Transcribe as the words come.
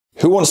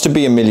Who Wants to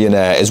Be a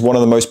Millionaire is one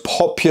of the most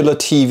popular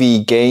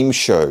TV game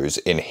shows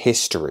in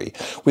history,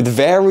 with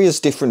various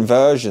different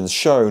versions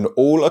shown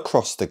all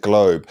across the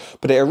globe,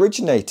 but it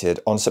originated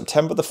on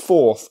September the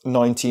 4th,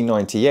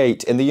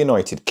 1998 in the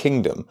United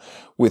Kingdom,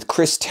 with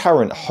Chris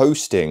Tarrant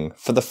hosting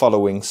for the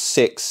following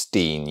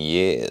 16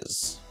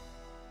 years.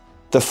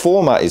 The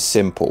format is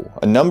simple.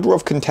 A number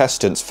of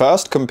contestants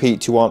first compete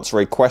to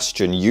answer a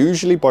question,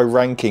 usually by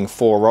ranking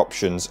 4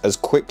 options as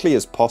quickly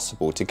as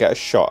possible to get a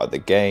shot at the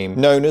game,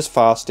 known as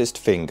fastest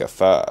finger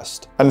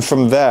first. And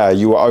from there,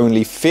 you are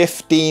only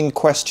 15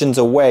 questions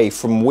away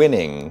from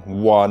winning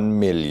 £1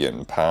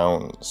 million.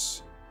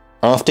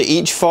 After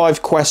each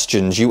 5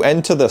 questions, you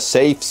enter the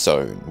safe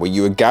zone, where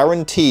you are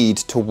guaranteed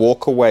to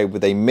walk away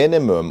with a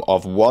minimum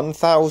of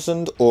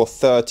 £1,000 or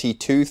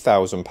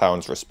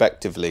 £32,000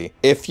 respectively,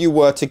 if you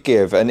were to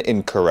give an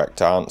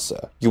incorrect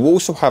answer. You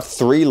also have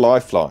 3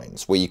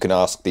 lifelines, where you can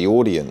ask the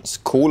audience,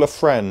 call a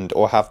friend,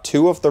 or have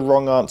 2 of the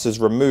wrong answers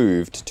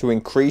removed to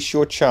increase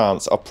your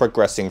chance of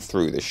progressing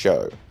through the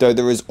show. Though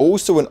there is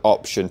also an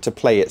option to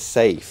play it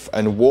safe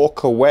and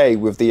walk away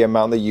with the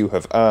amount that you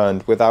have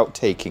earned without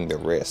taking the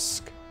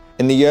risk.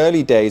 In the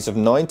early days of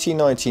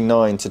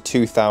 1999 to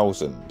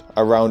 2000,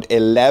 around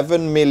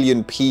 11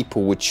 million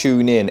people would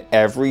tune in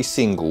every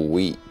single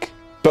week.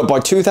 But by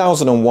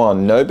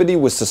 2001, nobody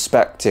was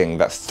suspecting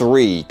that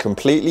 3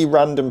 completely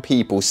random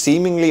people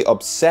seemingly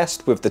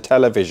obsessed with the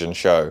television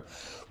show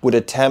would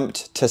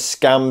attempt to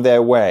scam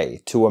their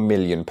way to £1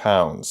 million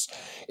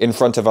in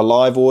front of a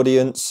live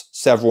audience,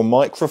 several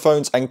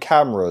microphones and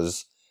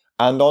cameras,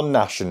 and on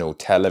national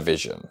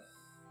television.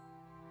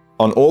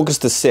 On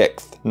August the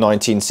 6th,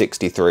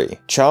 1963,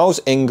 Charles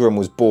Ingram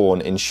was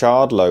born in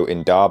Shardlow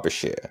in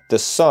Derbyshire, the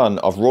son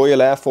of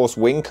Royal Air Force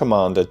Wing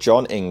Commander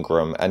John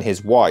Ingram and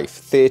his wife,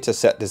 theatre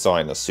set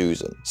designer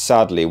Susan.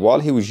 Sadly, while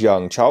he was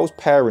young, Charles'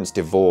 parents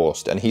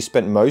divorced and he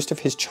spent most of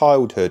his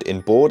childhood in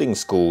boarding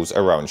schools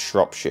around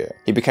Shropshire.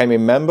 He became a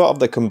member of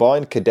the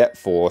Combined Cadet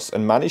Force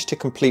and managed to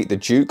complete the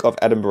Duke of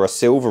Edinburgh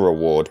Silver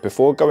Award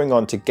before going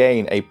on to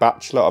gain a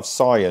Bachelor of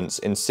Science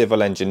in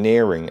Civil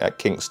Engineering at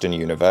Kingston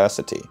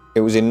University.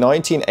 It was in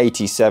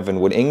 1987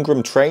 when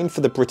Ingram trained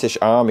for the British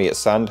Army at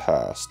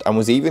Sandhurst and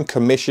was even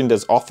commissioned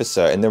as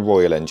officer in the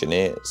Royal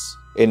Engineers.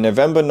 In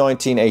November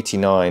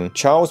 1989,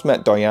 Charles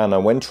met Diana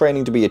when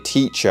training to be a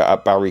teacher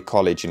at Barry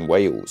College in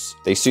Wales.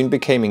 They soon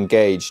became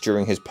engaged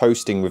during his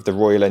posting with the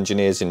Royal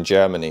Engineers in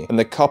Germany, and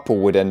the couple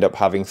would end up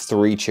having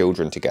 3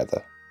 children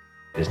together.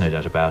 There's no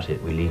doubt about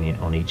it, we lean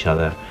on each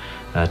other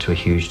to a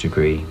huge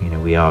degree. You know,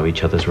 we are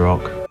each other's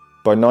rock.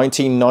 By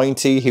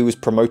 1990, he was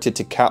promoted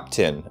to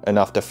captain, and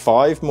after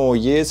 5 more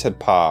years had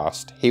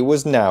passed, he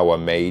was now a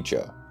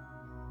major.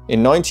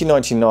 In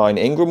 1999,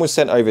 Ingram was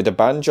sent over to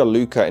Banja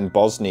Luka in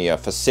Bosnia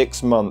for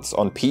 6 months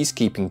on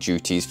peacekeeping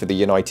duties for the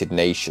United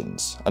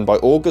Nations, and by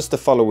August the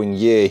following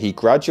year, he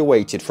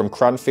graduated from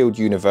Cranfield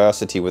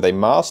University with a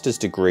master's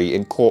degree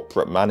in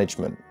corporate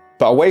management.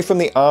 But away from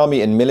the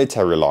army and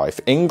military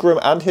life, Ingram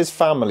and his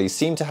family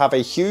seem to have a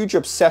huge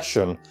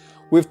obsession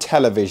with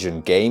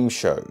television game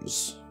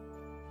shows.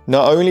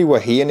 Not only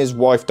were he and his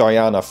wife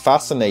Diana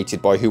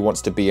fascinated by Who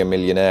Wants to Be a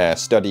Millionaire,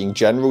 studying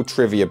general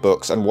trivia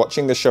books and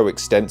watching the show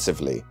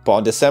extensively, but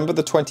on December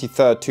the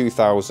 23rd,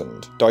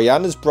 2000,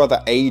 Diana's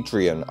brother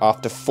Adrian,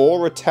 after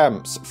 4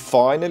 attempts,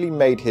 finally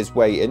made his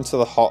way into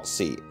the hot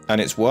seat. And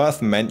it's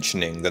worth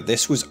mentioning that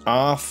this was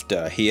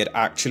after he had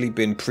actually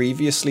been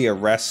previously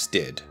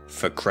arrested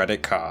for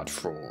credit card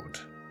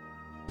fraud.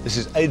 This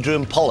is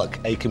Adrian Pollock,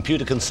 a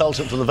computer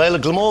consultant from the Vale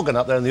of Glamorgan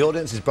up there in the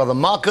audience, his brother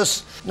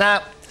Marcus.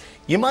 Now,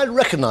 you might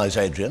recognise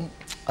Adrian.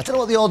 I don't know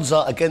what the odds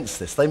are against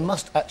this. They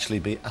must actually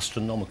be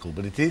astronomical,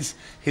 but it is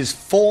his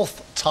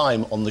 4th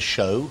time on the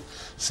show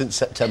since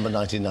September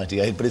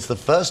 1998, but it's the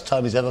first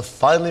time he's ever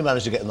finally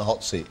managed to get in the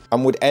hot seat.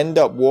 And would end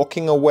up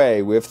walking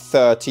away with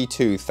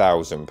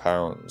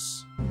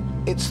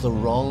 £32,000. It's the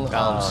wrong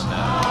answer.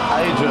 No.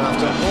 Adrian,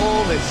 after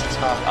all this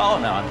time. Oh,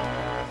 no.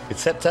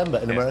 It's September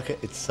in America,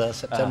 it's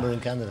September in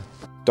Canada.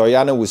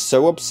 Diana was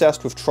so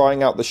obsessed with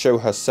trying out the show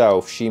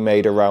herself, she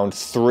made around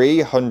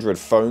 300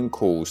 phone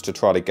calls to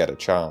try to get a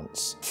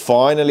chance,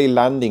 finally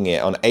landing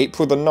it on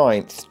April the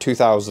 9th,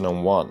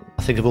 2001.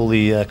 I think of all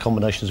the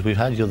combinations we've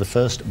had, you're the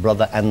first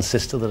brother and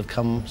sister that have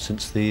come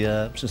since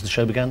the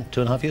show began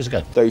 2.5 years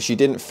ago. Though she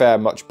didn't fare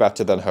much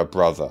better than her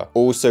brother,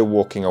 also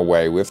walking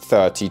away with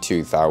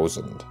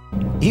 £32,000.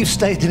 You've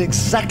stayed in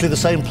exactly the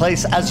same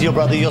place as your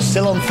brother, you're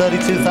still on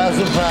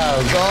 £32,000.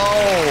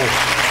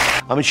 Oh!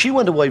 I mean, she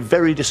went away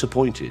very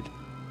disappointed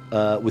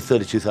with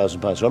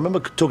 £32,000. So I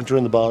remember talking to her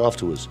in the bar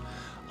afterwards,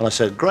 and I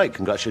said, great,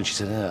 congratulations. She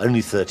said,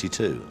 only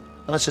 32.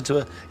 And I said to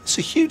her, it's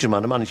a huge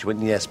amount of money. She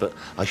went, yes, but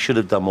I should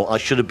have done more. I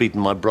should have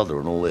beaten my brother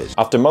and all this.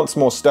 After months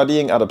more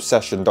studying and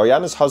obsession,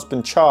 Diana's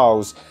husband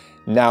Charles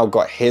now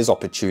got his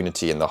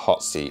opportunity in the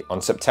hot seat on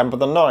September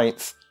the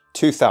 9th,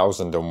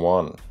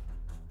 2001.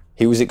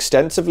 He was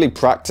extensively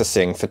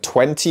practicing for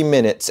 20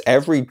 minutes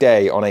every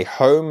day on a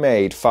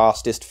homemade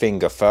fastest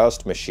finger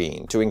first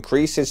machine to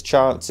increase his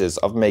chances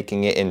of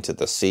making it into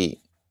the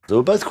seat. They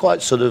were both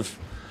quite sort of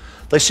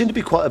they seem to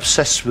be quite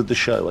obsessed with the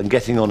show and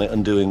getting on it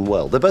and doing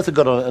well. They both have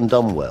got on it and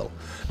done well.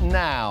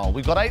 Now,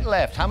 we've got 8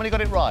 left. How many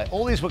got it right?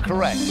 All these were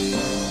correct.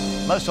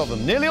 Most of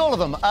them, nearly all of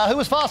them. Who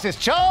was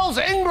fastest? Charles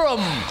Ingram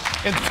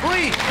in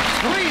 3.97.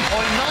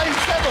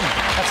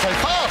 That's so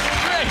fast.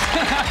 Great.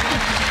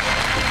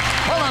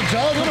 Well done,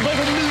 Charles. You want to bet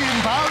 £1 million?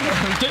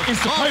 Is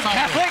the Pope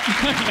Catholic?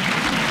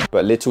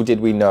 But little did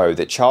we know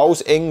that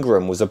Charles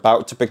Ingram was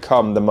about to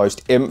become the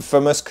most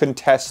infamous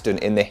contestant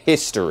in the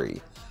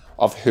history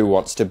of Who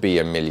Wants to Be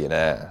a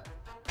Millionaire.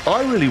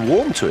 I really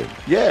warmed to him,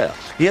 yeah.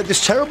 He had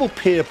this terrible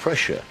peer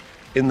pressure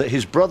in that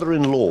his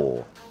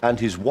brother-in-law and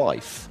his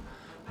wife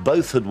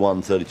both had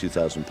won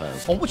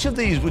 £32,000. On which of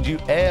these would you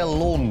air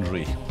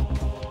laundry?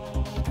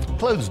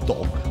 Clothes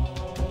dog,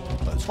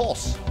 clothes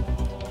horse,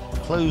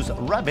 clothes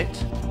rabbit,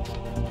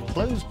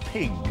 clothes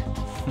pig.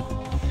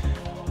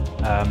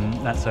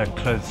 That's a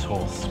clothes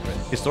horse.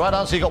 It's the right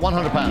answer, you got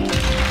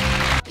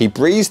 £100. He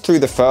breezed through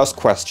the first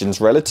questions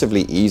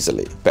relatively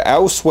easily, but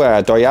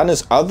elsewhere,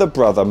 Diana's other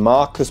brother,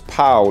 Marcus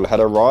Powell, had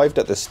arrived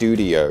at the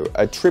studio,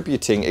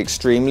 attributing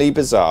extremely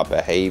bizarre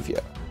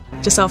behaviour.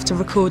 Just after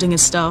recording had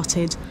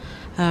started,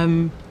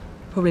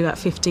 probably about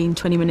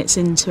 15-20 minutes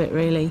into it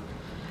really,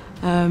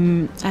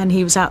 and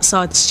he was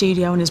outside the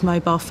studio on his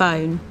mobile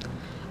phone,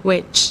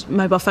 which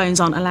mobile phones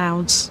aren't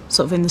allowed sort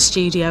of in the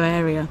studio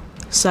area.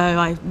 So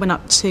I went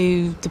up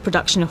to the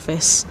production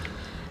office,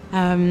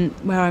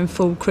 where I'm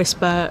full Chris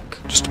Burke.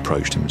 Just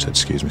approached him and said,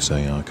 excuse me, sir,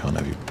 I can't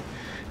have you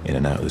in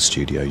and out of the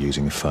studio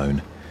using a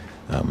phone.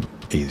 Either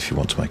if you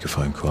want to make a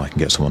phone call, I can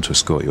get someone to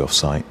escort you off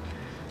site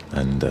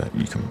and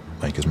you can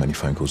make as many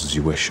phone calls as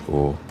you wish,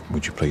 or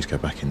would you please go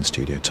back in the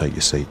studio, take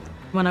your seat.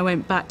 When I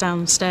went back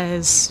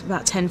downstairs,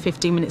 about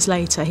 10-15 minutes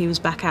later, he was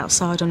back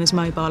outside on his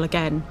mobile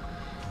again.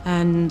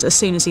 And as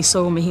soon as he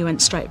saw me, he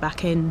went straight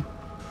back in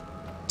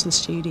to the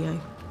studio.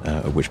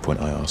 At which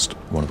point I asked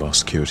one of our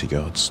security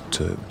guards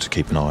to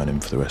keep an eye on him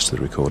for the rest of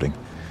the recording.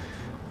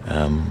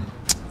 To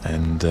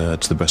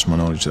the best of my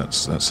knowledge,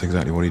 that's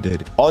exactly what he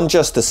did. On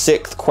just the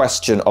 6th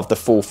question of the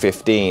full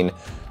 15,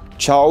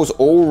 Charles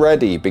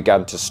already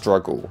began to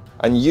struggle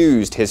and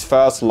used his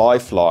first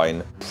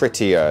lifeline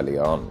pretty early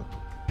on.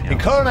 In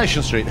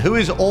Coronation Street, who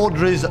is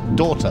Audrey's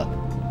daughter?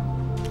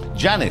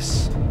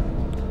 Janice,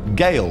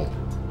 Gail,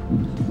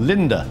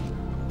 Linda,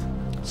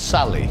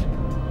 Sally.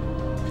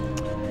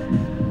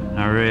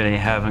 I really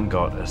haven't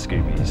got a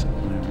Scoobies.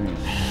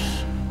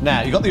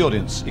 Now, you've got the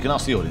audience. You can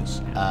ask the audience.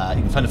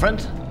 You can phone a friend.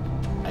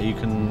 You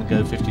can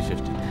go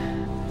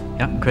 50-50.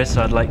 Yeah, Chris,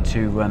 I'd like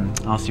to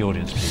ask the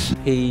audience, please.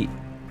 He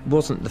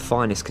wasn't the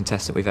finest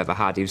contestant we've ever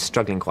had. He was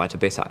struggling quite a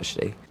bit,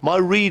 actually. My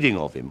reading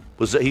of him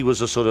was that he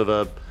was a sort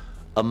of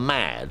a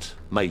mad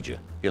major,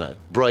 you know,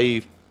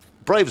 brave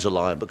as a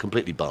lion, but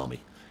completely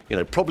balmy. You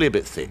know, probably a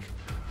bit thick,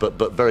 but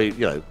very,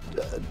 you know,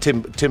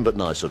 Tim but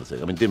nice sort of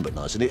thing. I mean, dim but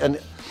nice. And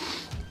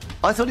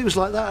I thought he was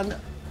like that. And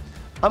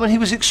I mean, he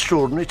was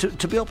extraordinary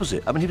to be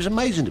opposite. I mean, he was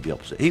amazing to be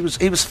opposite. He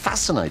was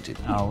fascinating.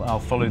 I'll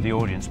follow the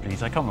audience,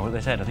 please. I can't remember what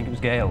they said. I think it was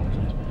Gail,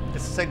 wasn't it?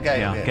 It said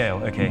Gail. Yeah,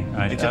 Gail. Okay. All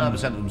right. 89%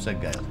 of them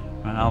said Gail.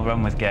 And I'll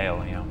run with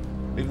Gail. Yeah.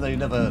 Even though you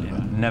never heard of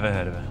her. Never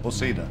heard of her. Or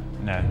seen her.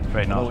 No,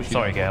 afraid not. Well,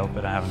 Sorry, Gail,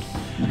 but I haven't.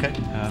 Okay.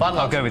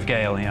 I'll go with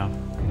Gail. Yeah.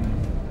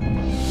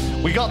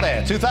 We got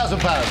there. £2,000.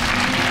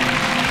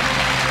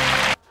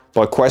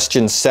 By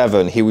question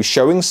 7, he was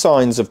showing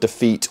signs of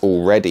defeat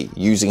already,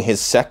 using his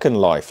second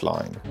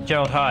lifeline.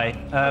 Gerald, hi.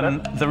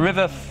 The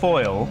River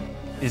Foyle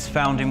is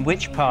found in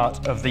which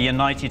part of the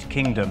United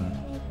Kingdom?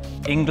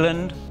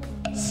 England,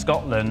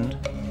 Scotland,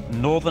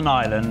 Northern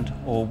Ireland,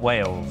 or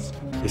Wales?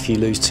 If you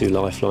lose 2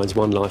 lifelines,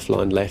 1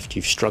 lifeline left,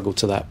 you've struggled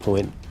to that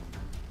point.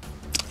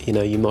 You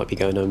know, you might be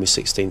going home with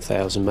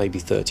 16,000, maybe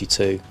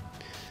 32.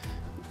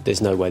 There's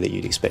no way that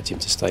you'd expect him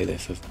to stay there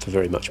for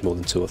very much more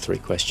than 2 or 3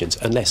 questions,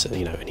 unless,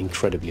 you know, an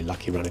incredibly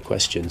lucky run of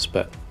questions.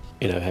 But,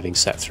 you know, having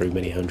sat through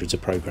many hundreds of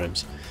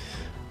programmes,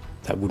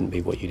 that wouldn't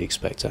be what you'd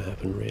expect to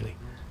happen, really.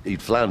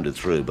 He'd floundered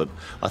through, but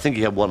I think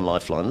he had 1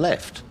 lifeline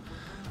left.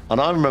 And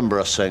I remember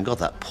us saying, God,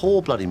 that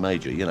poor bloody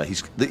major, you know,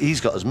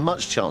 he's got as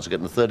much chance of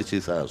getting the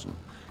 32,000,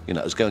 you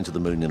know, as going to the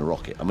moon in a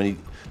rocket. I mean,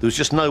 there was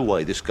just no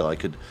way this guy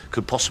could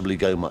possibly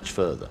go much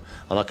further.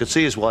 And I could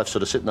see his wife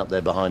sort of sitting up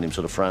there behind him,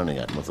 sort of frowning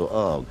at him. I thought,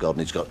 oh, God, and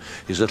he's got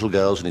his little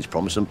girls and his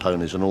promise and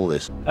ponies and all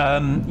this.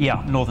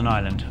 Yeah, Northern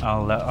Ireland.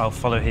 I'll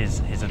follow his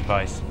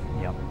advice.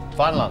 Yeah.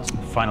 Final answer.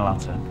 Final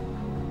answer.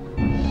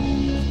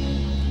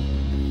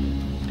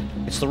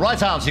 It's the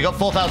right answer. You got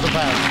 £4,000.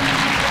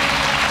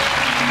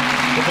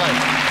 Good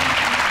play.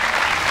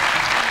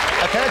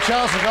 Okay,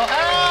 Charles has got...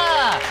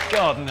 Ah!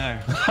 God, no.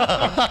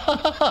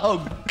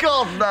 Oh,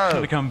 God, no.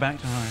 Got to come back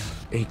to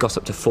life. He got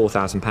up to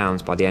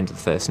 £4,000 by the end of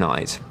the first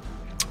night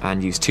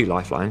and used 2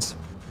 lifelines.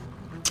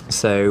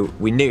 So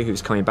we knew he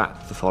was coming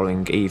back the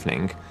following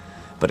evening,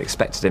 but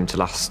expected him to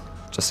last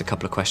just a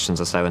couple of questions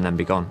or so and then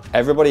be gone.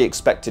 Everybody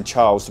expected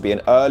Charles to be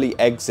an early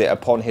exit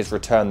upon his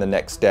return the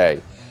next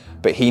day,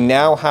 but he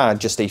now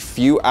had just a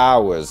few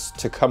hours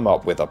to come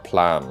up with a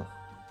plan.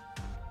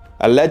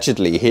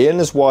 Allegedly, he and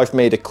his wife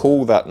made a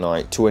call that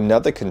night to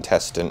another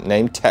contestant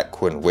named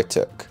Tequin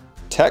Whittock.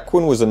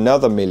 Tequin was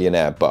another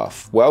Millionaire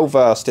buff, well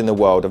versed in the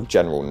world of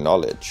general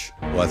knowledge.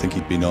 Well, I think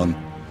he'd been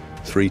on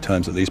 3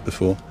 times at least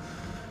before.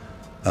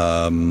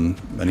 And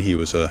he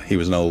was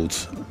an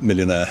old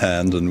Millionaire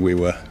hand, and we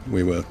were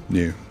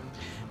new.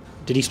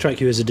 Did he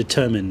strike you as a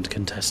determined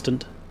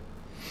contestant?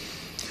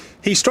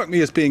 He struck me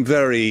as being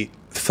very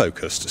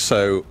focused,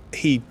 so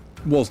he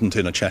wasn't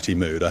in a chatty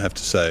mood, I have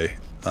to say.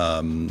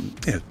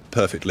 Yeah,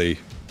 perfectly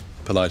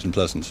polite and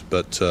pleasant,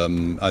 but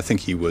I think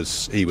he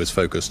was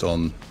focused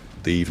on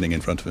the evening in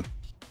front of him.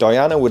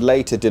 Diana would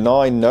later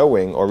deny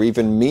knowing or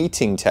even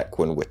meeting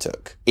Tequin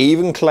Whittock,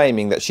 even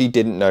claiming that she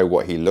didn't know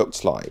what he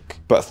looked like.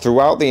 But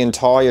throughout the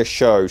entire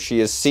show, she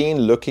is seen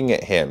looking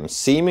at him,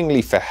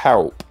 seemingly for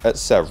help at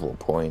several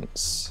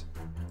points.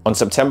 On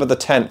September the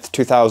 10th,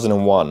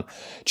 2001,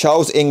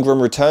 Charles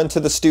Ingram returned to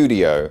the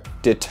studio,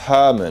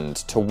 determined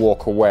to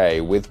walk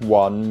away with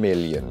 £1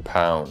 million.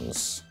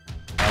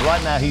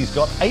 Right now he's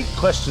got 8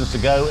 questions to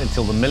go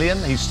until the million.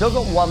 He's still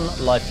got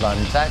 1 lifeline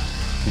intact.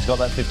 He's got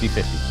that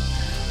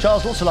 50-50.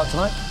 Charles, lots of luck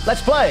tonight.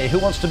 Let's play Who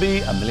Wants to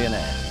Be a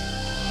Millionaire?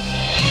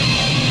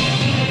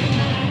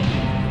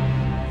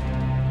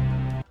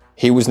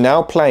 He was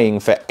now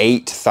playing for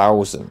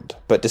 8,000,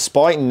 but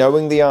despite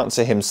knowing the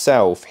answer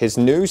himself, his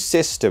new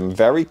system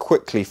very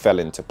quickly fell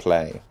into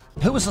play.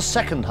 Who was the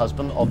second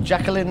husband of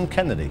Jacqueline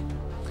Kennedy?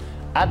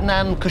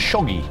 Adnan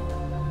Khashoggi,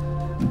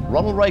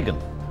 Ronald Reagan,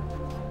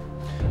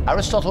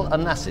 Aristotle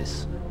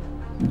Onassis,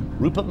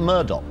 Rupert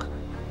Murdoch.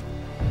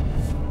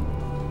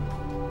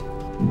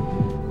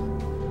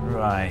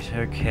 Right,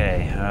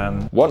 okay.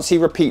 Once he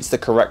repeats the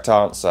correct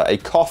answer, a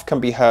cough can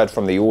be heard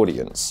from the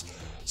audience,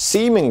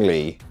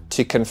 seemingly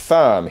to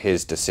confirm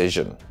his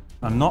decision.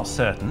 I'm not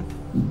certain.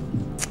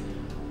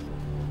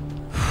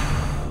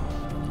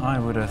 I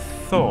would have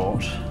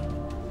thought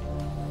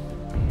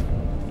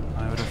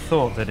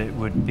that it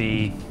would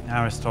be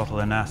Aristotle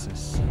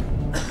Onassis.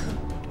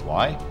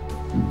 Why?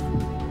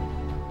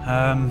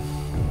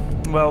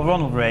 Well,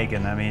 Ronald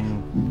Reagan, I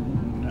mean,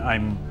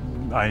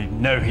 I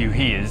know who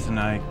he is, and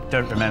I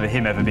don't remember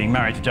him ever being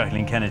married to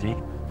Jacqueline Kennedy.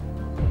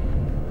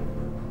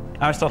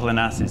 Aristotle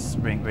Onassis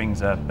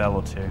rings a bell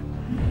or two.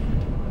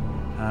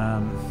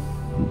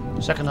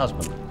 Second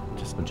husband,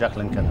 just for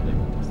Jacqueline Kennedy.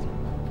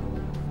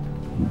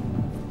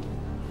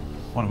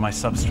 One of my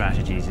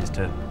sub-strategies is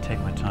to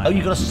take my time. Oh,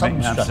 you've got a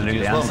sub-strategy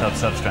Absolutely, as well, and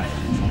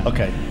sub-strategies.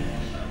 Okay.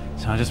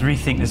 So I'll just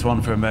rethink this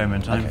one for a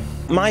moment. Okay.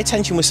 My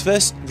attention was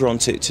first drawn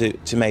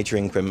to Major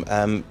Ingram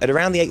at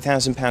around the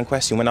 £8,000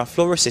 question when our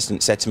floor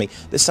assistant said to me,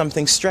 there's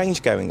something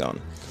strange going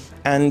on.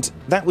 And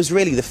that was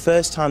really the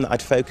first time that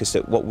I'd focused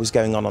at what was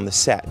going on the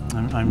set.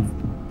 I'm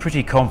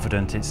pretty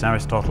confident it's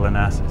Aristotle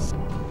Onassis.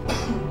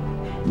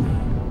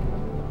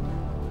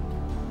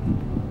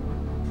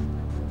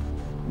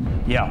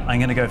 Yeah, I'm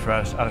going to go for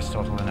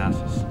Aristotle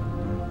Onassis.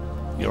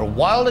 You're a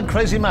wild and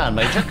crazy man,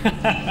 Major.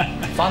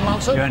 Final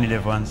answer? You only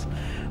live once.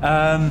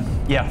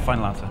 Yeah,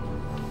 final answer.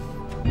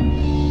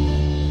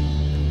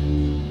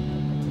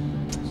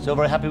 Still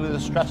very happy with the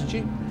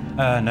strategy?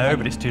 No,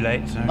 but it's too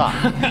late. So.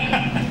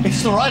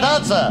 It's the right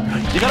answer.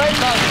 You got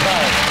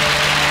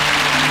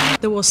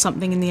 £8,000. There was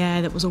something in the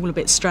air that was all a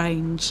bit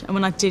strange, and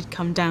when I did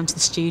come down to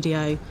the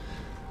studio,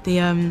 the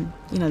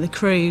you know, the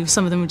crew,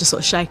 some of them were just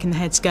sort of shaking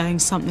their heads, going,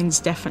 "Something's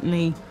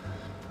definitely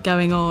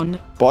going on."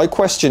 By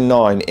question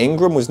 9,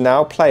 Ingram was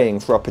now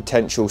playing for a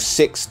potential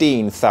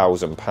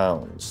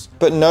 £16,000,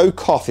 but no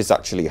cough is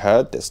actually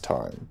heard this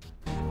time.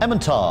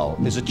 Emmental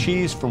is a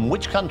cheese from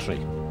which country?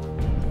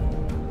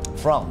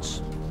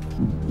 France,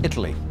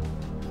 Italy,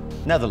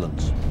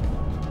 Netherlands,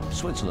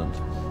 Switzerland.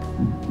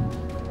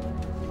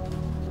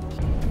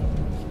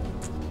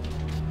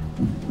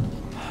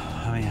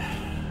 I mean,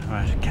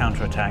 right,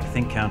 counter-attack,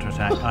 think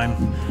counter-attack.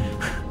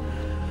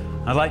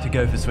 I'd like to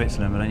go for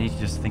Switzerland, but I need to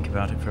just think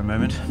about it for a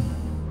moment.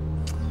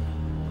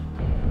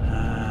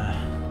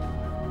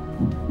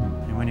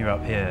 And when you're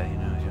up here, you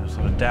know, your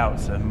sort of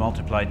doubts are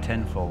multiplied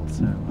tenfold,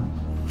 so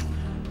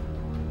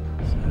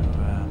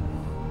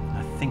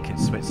I think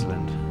it's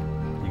Switzerland.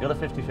 You got a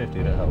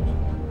 50-50, that helps.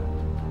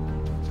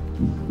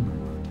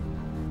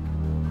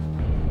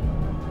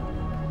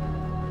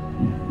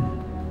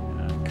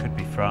 Could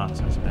be France,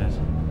 I suppose.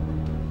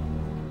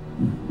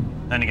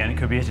 Then again, it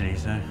could be Italy,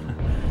 so...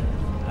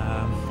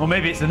 or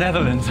maybe it's the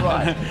Netherlands.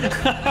 Right.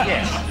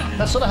 Yes.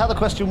 That's sort of how the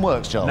question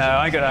works, Charles. No,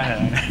 I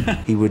know.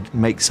 He would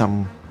make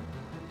some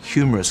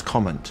humorous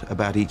comment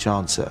about each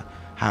answer,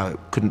 how it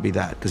couldn't be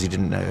that because he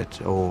didn't know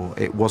it, or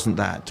it wasn't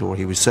that, or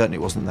he was certain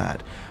it wasn't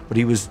that. But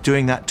he was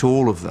doing that to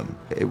all of them.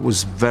 It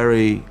was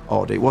very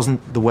odd. It wasn't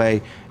the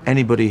way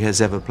anybody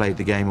has ever played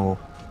the game or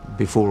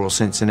before or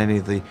since in any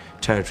of the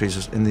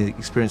territories in the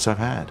experience I've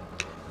had.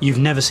 You've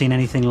never seen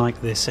anything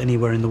like this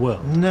anywhere in the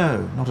world?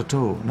 No, not at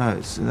all. No,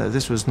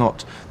 this is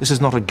not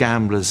a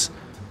gambler's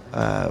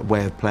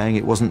way of playing.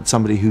 It wasn't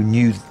somebody who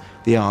knew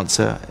the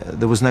answer.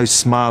 There was no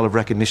smile of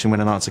recognition when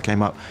an answer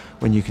came up,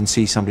 when you can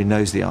see somebody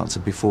knows the answer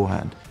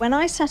beforehand. When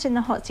I sat in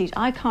the hot seat,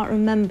 I can't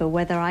remember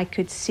whether I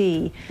could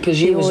see.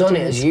 Because you was on it,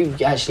 as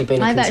you've actually been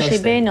a contestant. I've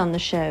actually been on the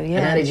show, yeah.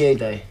 And how did you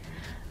do?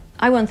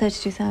 I won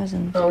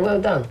 32,000. Oh,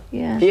 well done.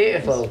 Yeah.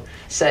 Beautiful.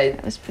 So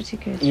that was pretty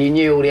good. You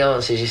knew all the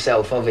answers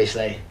yourself,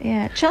 obviously.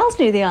 Yeah, Charles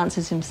knew the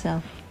answers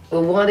himself.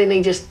 Well, why didn't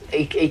he just...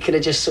 He could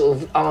have just sort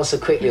of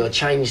answered quickly or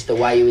changed the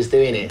way he was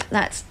doing it.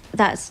 That's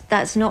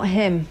not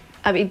him.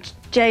 I mean,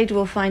 Jade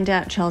will find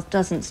out Charles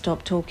doesn't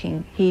stop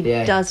talking. He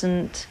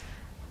doesn't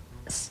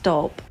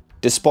stop.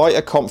 Despite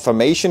a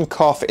confirmation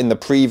cough in the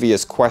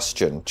previous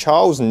question,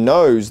 Charles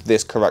knows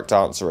this correct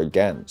answer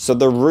again, so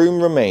the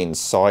room remains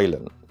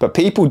silent. But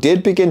people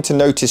did begin to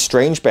notice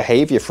strange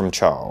behaviour from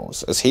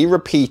Charles as he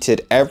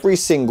repeated every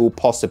single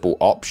possible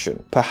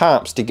option,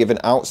 perhaps to give an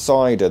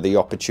outsider the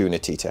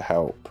opportunity to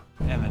help.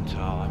 Emmental,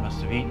 I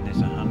must have eaten this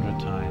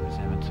 100 times,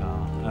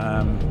 Emmental.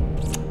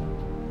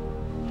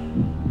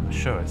 I'm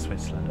sure it's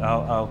Switzerland.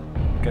 I'll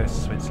go to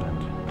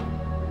Switzerland.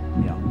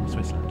 Yeah,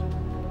 Switzerland.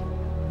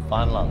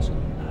 Final answer.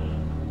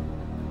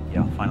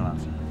 Yeah, final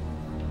answer.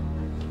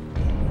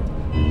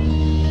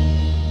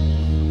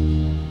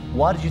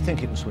 Why did you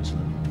think it was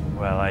Switzerland?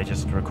 Well, I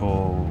just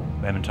recall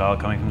Emmental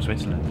coming from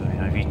Switzerland. I mean,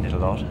 I've eaten it a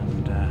lot,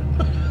 and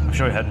I'm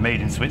sure it had made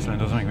in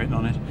Switzerland or something written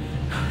on it.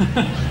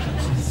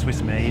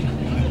 Swiss made.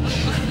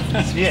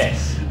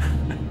 Yes.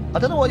 I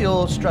don't know what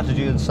your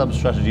strategy and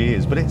sub-strategy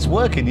is, but it's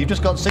working. You've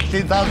just got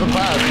 £16,000.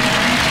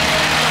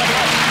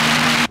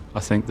 I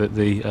think that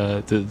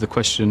the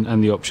question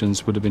and the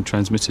options would have been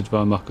transmitted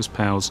via Marcus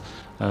Powell's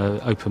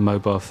open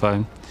mobile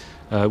phone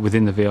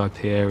within the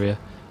VIP area.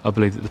 I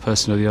believe that the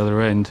person at the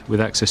other end, with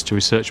access to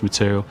research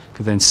material,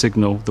 could then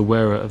signal the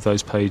wearer of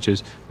those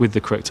pages with the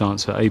correct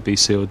answer, A, B,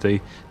 C or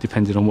D,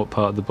 depending on what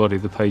part of the body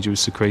the page was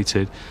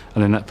secreted,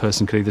 and then that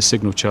person could either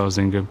signal Charles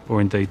Ingram, or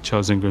indeed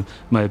Charles Ingram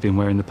may have been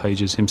wearing the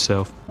pages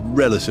himself.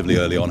 Relatively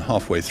early on,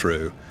 halfway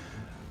through,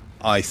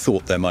 I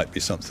thought there might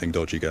be something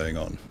dodgy going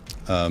on.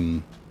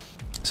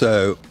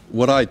 So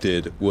what I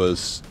did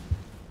was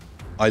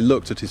I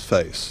looked at his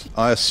face.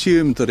 I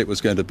assumed that it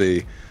was going to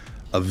be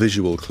a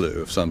visual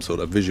clue of some sort,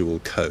 a visual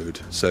code.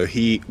 So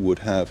he would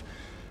have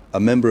a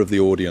member of the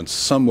audience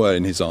somewhere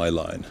in his eye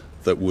line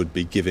that would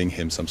be giving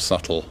him some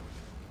subtle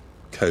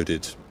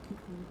coded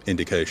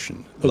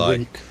indication.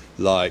 Wink.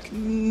 Like,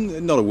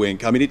 not a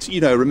wink. I mean, it's,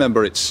 you know,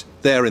 remember, it's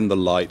there in the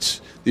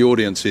light. The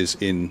audience is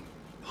in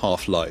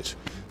half light.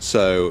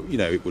 So, you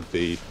know, it would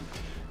be,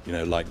 you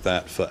know, like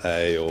that for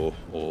A or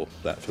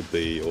that for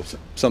B or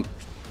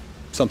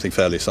something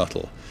fairly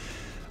subtle.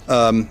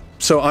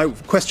 So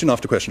question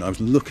after question, I was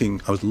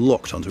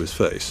locked onto his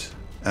face,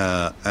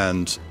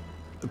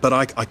 but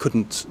I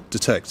couldn't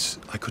detect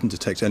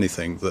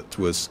anything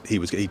that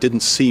he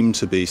didn't seem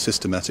to be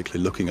systematically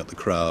looking at the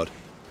crowd.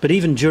 But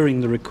even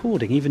during the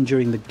recording, even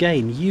during the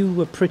game, you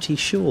were pretty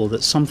sure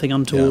that something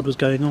untoward was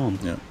going on.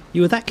 Yeah.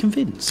 You were that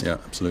convinced? Yeah,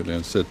 absolutely.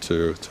 I said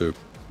to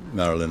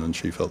Marilyn, and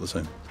she felt the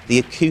same. The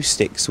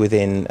acoustics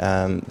within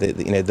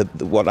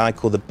what I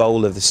call the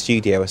bowl of the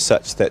studio are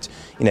such that,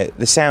 you know,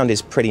 the sound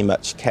is pretty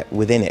much kept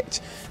within it.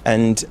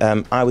 And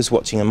I was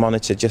watching a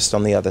monitor just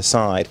on the other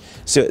side.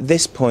 So at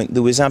this point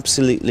there was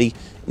absolutely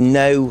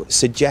no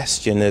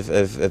suggestion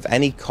of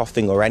any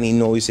coughing or any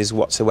noises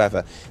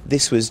whatsoever.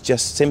 This was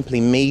just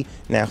simply me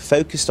now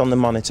focused on the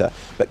monitor,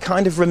 but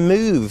kind of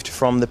removed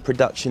from the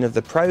production of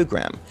the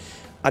programme.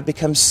 I'd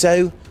become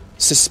so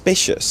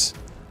suspicious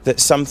that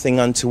something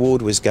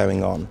untoward was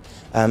going on,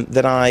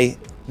 that I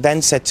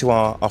then said to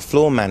our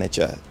floor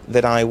manager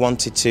that I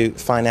wanted to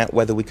find out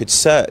whether we could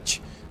search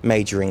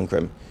Major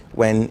Ingram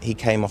when he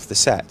came off the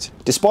set.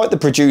 Despite the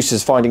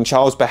producers finding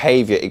Charles'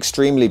 behaviour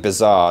extremely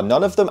bizarre,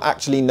 none of them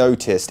actually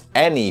noticed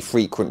any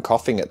frequent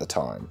coughing at the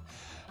time.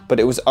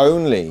 But it was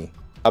only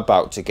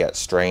about to get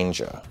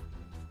stranger.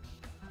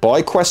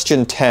 By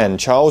question 10,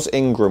 Charles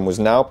Ingram was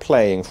now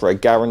playing for a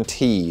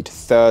guaranteed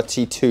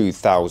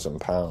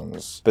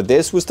 £32,000. But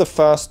this was the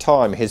first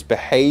time his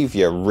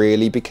behaviour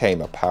really became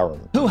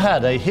apparent. Who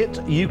had a hit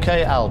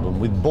UK album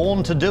with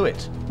Born to Do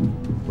It,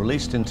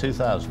 released in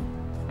 2000?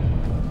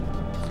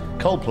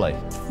 Coldplay,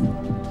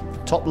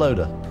 Top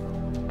Loader,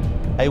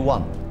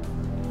 A1,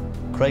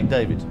 Craig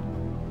David.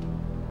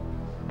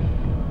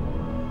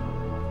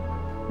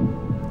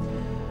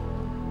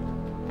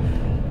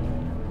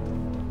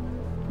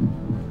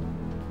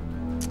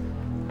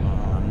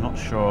 I'm not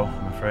sure,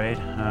 I'm afraid.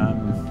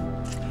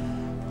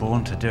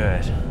 Born to Do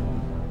It.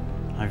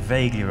 I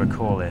vaguely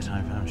recall it.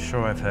 I'm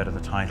sure I've heard of the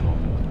title.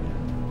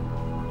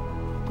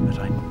 But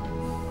I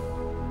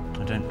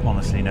don't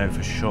honestly know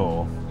for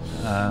sure.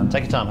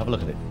 Take your time, have a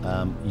look at it.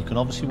 You can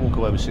obviously walk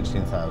away with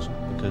 16,000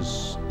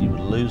 because you would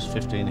lose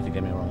 15 if you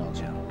gave me a wrong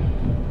answer.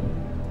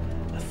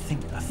 I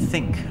think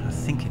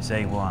it's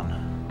A1.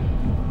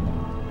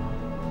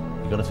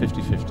 You got a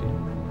 50-50.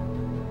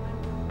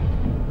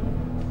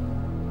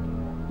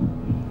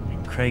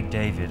 Craig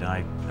David,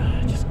 I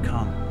just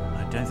can't.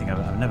 I don't think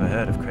I've never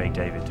heard of Craig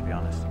David, to be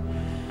honest.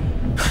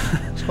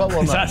 It's quite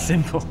well It's known. that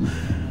simple.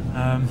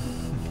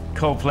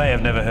 Coldplay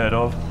I've never heard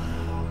of.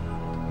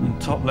 And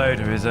Top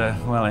Loader is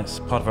well, it's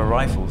part of a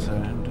rifle, so I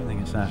don't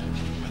think it's that.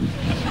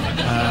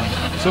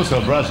 It's also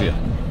a brassiere.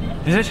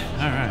 Is it?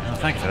 All right. Well,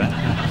 thank you for that.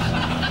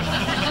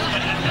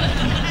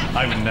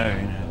 I wouldn't know.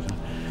 You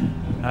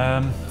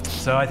know.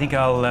 So I think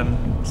I'll,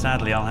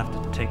 sadly, I'll have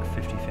to take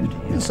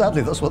 50-50.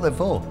 Sadly, that's what they're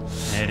for.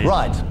 It is.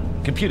 Right.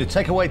 Computer,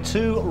 take away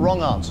 2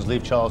 wrong answers.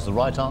 Leave Charles the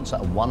right answer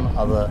and 1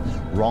 other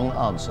wrong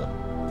answer.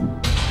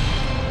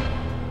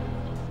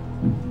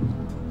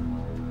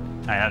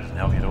 That doesn't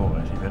help me at all,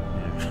 actually, but,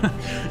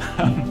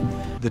 you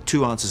know. The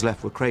 2 answers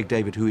left were Craig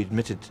David, who he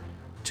admitted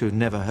to have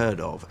never heard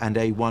of, and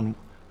A1,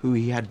 who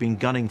he had been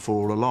gunning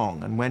for all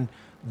along. And when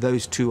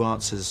those 2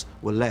 answers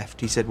were left,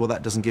 he said, well,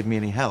 that doesn't give me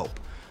any help,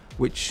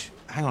 which,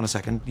 hang on a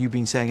second, you've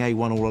been saying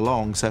A1 all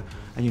along, so,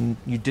 and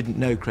you didn't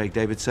know Craig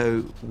David,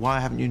 so why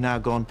haven't you now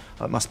gone,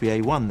 oh, it must be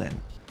A1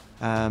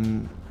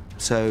 then?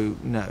 So,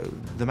 no,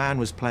 the man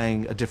was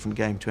playing a different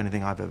game to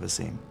anything I've ever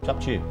seen. It's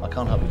up to you. I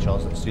can't help you,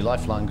 Charles. That's your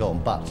lifeline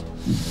gone, but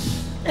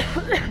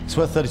it's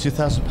worth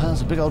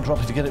 £32,000, a big old drop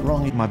if you get it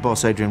wrong. My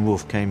boss, Adrian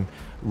Wolfe, came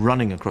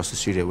running across the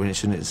studio,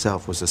 which in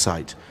itself was a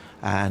sight,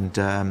 and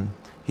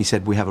he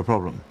said, we have a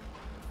problem.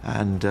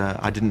 And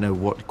I didn't know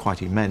what quite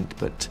he meant,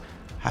 but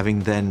having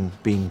then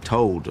been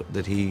told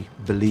that he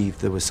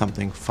believed there was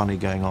something funny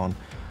going on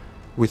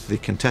with the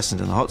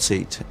contestant in the hot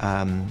seat,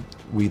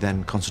 we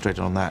then concentrated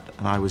on that,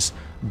 and I was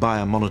by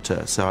a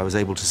monitor, so I was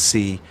able to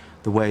see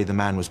the way the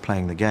man was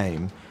playing the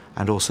game,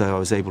 and also I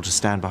was able to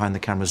stand behind the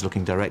cameras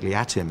looking directly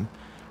at him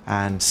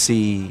and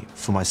see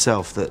for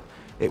myself that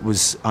it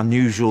was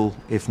unusual,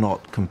 if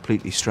not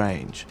completely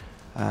strange,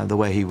 the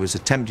way he was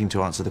attempting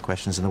to answer the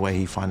questions and the way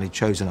he finally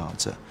chose an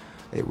answer.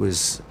 It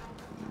was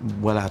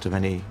well out of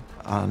any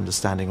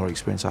understanding or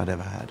experience I'd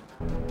ever had.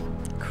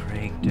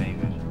 Craig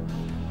David.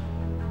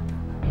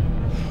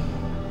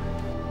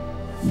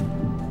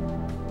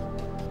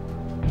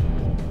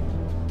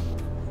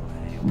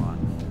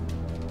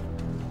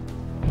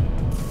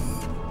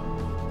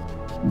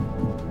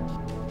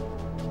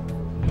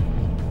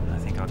 I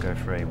think I'll go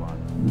for A1.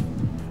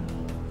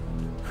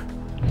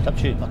 It's up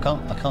to you. I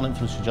can't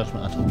influence your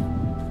judgment at all.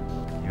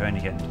 You only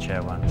get in the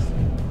chair once.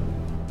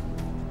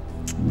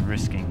 I'm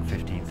risking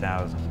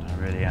 15,000, I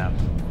really am.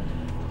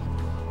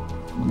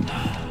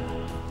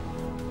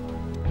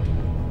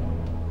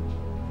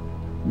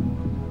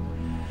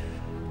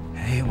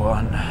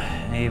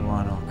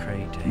 A1 or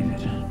Craig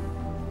David.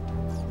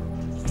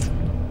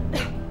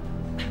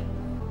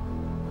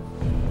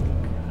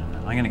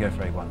 I'm going to go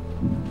for A1.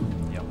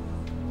 Yep.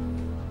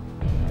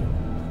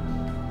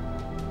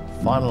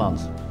 Final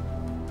answer.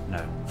 No.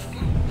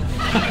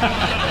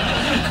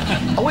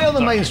 Are we on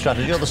the main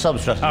strategy or the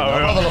sub-strategy?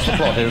 I've rather lost the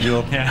plot here of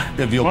your,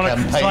 of your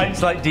campaign.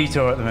 Slight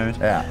detour at the moment.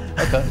 Yeah,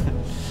 OK.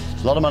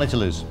 It's a lot of money to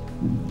lose.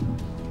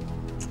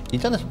 You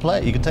don't have to play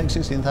it. You can take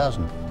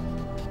 16,000.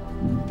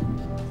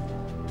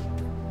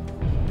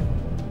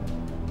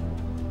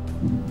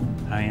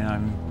 I mean,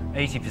 I'm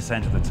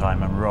 80% of the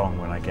time I'm wrong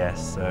when I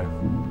guess, so...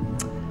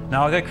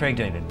 No, I'll go Craig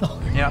David.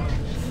 Yeah.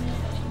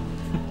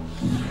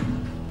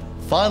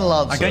 Final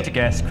answer. I'm going to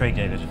guess Craig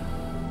David.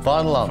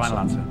 Final answer. Final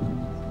answer.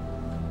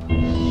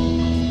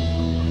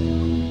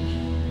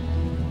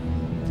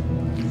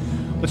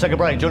 We'll take a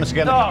break. Join us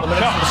again in a couple of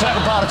minutes for the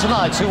second part of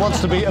tonight. Who Wants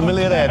to Be a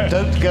Millionaire?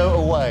 Don't go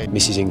away.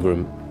 Mrs.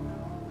 Ingram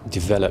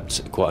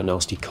developed quite a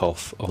nasty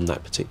cough on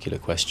that particular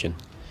question.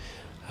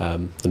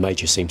 The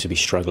Major seemed to be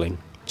struggling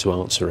to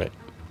answer it.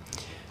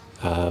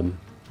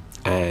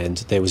 And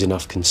there was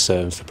enough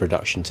concern for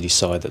production to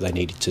decide that they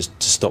needed to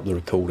stop the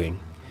recording,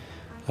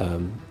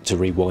 to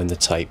rewind the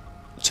tape,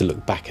 to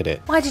look back at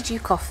it. Why did you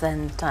cough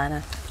then,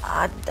 Diana?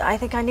 I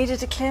think I needed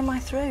to clear my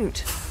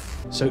throat.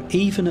 So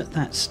even at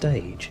that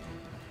stage,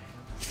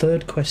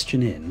 3rd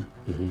question in,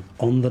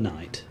 on the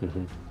night,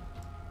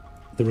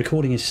 the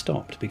recording is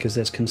stopped because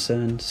there's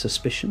concerned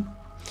suspicion?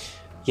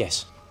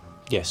 Yes.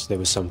 Yes, there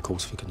was some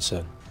cause for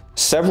concern.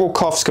 Several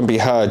coughs can be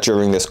heard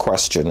during this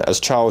question as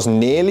Charles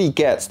nearly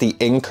gets the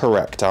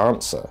incorrect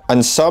answer.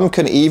 And some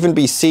can even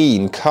be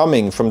seen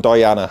coming from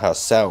Diana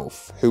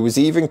herself, who was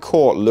even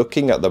caught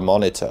looking at the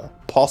monitor,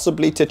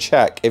 possibly to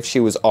check if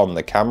she was on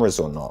the cameras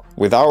or not,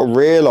 without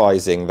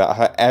realising that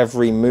her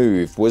every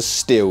move was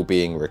still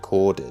being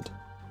recorded.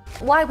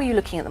 Why were you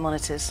looking at the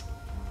monitors?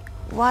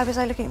 Why was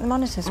I looking at the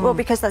monitors? Well,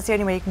 because that's the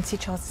only way you can see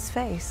Charles's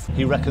face.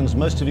 He reckons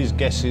most of his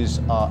guesses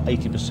are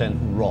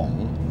 80%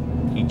 wrong.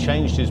 He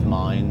changed his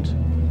mind,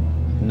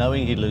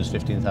 knowing he'd lose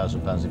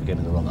 £15,000 if he gave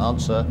him the wrong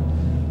answer,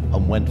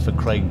 and went for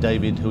Craig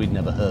David, who he'd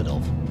never heard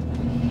of.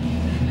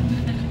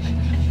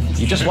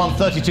 You just won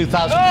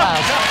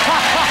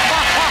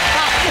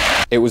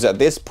 £32,000. It was at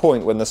this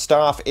point when the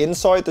staff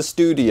inside the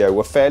studio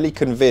were fairly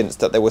convinced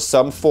that there was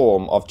some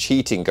form of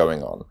cheating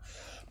going on,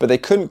 but they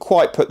couldn't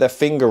quite put their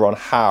finger on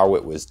how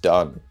it was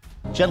done.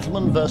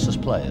 Gentlemen versus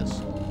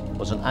Players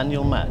was an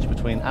annual match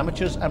between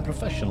amateurs and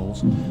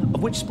professionals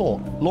of which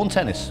sport? Lawn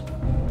tennis,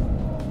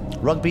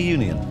 rugby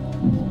union,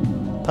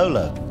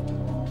 polo,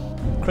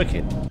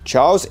 cricket.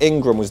 Charles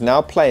Ingram was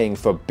now playing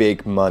for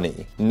big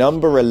money,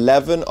 number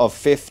 11 of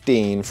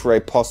 15 for a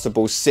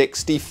possible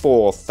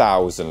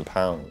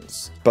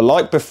 £64,000. But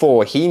like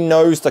before, he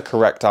knows the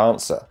correct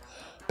answer,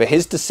 but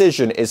his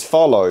decision is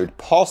followed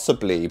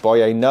possibly by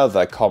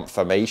another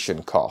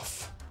confirmation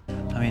cough.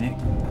 I mean, it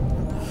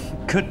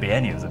could be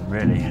any of them,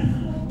 really.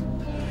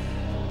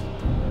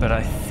 but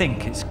I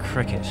think it's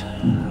cricket,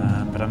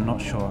 but I'm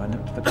not sure.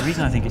 But the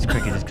reason I think it's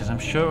cricket is because I'm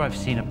sure I've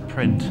seen a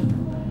print,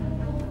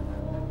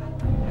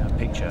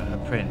 a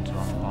print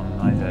on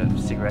either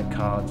cigarette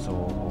cards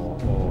or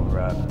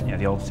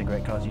the old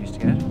cigarette cards you used to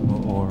get,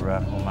 or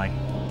my,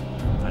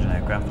 I don't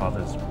know,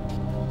 grandfather's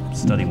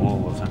study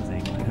wall or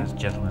something. I think that's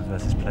gentlemen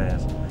versus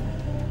players.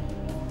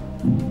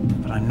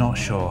 But I'm not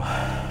sure.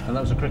 And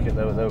that was a cricket.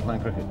 They were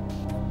playing cricket.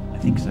 I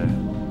think so.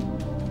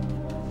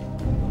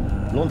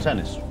 Lawn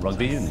tennis,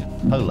 rugby union,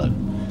 polo,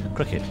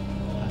 cricket.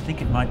 I think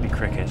it might be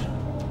cricket.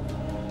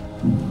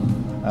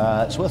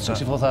 It's worth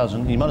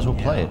 64,000. You might as well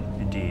play it.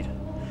 Indeed.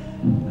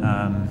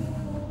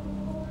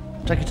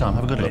 Take your time.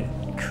 Have a good look.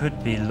 It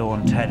could be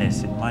lawn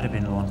tennis. It might have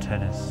been lawn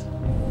tennis.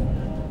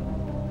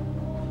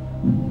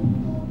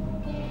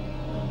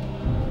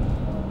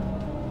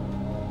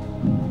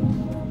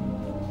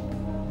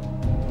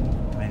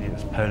 Maybe it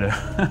was polo.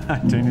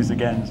 I'm doing this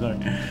again. Sorry.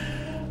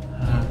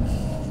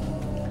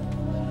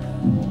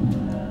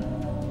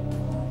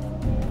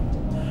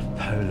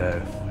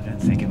 Polo. I don't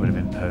think it would have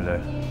been polo.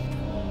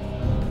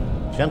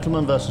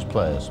 Gentlemen versus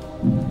players.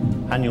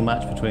 Annual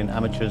match between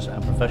amateurs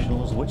and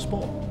professionals. Which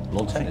sport?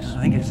 Lawn tennis.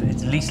 I think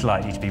it's least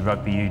likely to be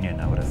rugby union,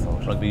 I would have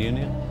thought. Rugby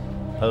union,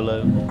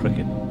 polo or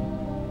cricket?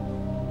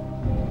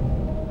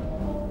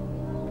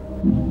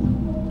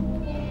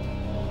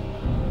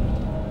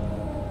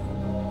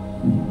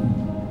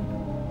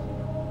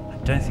 I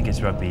don't think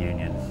it's rugby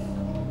union.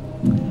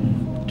 I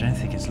don't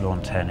think it's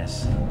lawn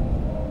tennis.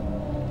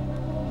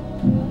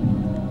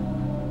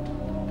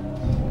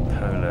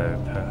 Polo.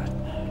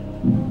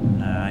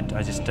 No,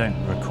 I just don't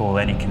recall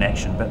any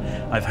connection, but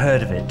I've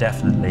heard of it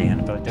definitely,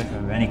 but I don't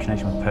remember any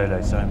connection with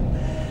polo, so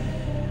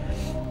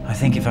I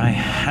think if I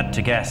had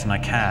to guess, and I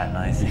can,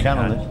 I think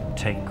I'd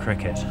take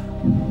cricket.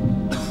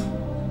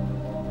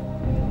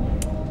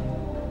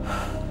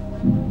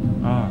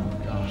 Oh,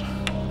 God.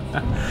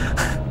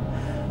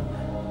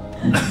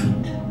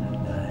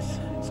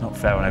 It's not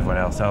fair on everyone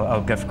else.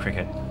 I'll go for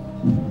cricket.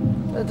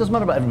 It doesn't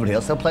matter about everybody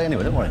else. They'll play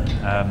anyway, don't worry.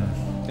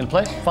 Gonna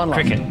play? Final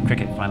answer.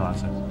 Cricket, final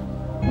answer.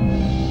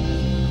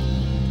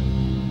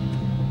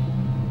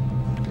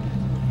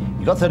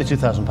 You got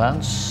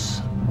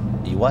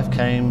 £32,000. Your wife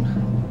came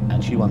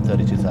and she won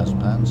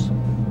 £32,000.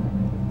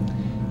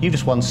 You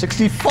just won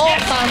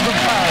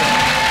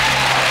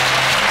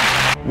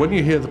 £64,000. When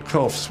you hear the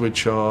coughs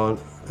which are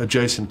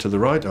adjacent to the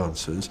right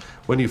answers,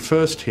 when you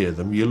first hear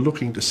them, you're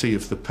looking to see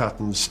if the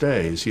pattern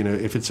stays. You know,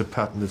 if it's a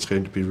pattern that's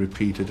going to be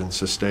repeated and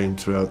sustained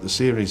throughout the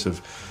series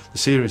of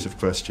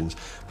questions.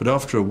 But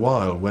after a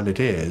while, when it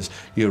is,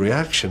 your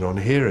reaction on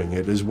hearing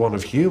it is one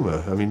of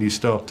humour. I mean, you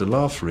start to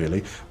laugh,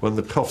 really. When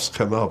the coughs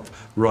come up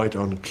right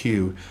on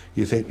cue,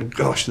 you think,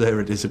 gosh, there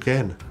it is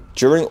again.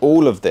 During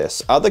all of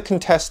this, other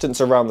contestants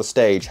around the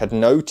stage had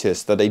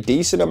noticed that a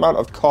decent amount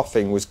of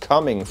coughing was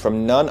coming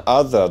from none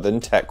other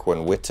than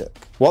Tequan Wittock.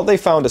 What they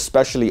found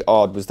especially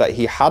odd was that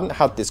he hadn't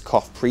had this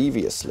cough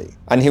previously,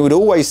 and he would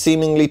always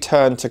seemingly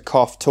turn to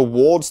cough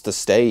towards the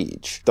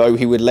stage, though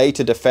he would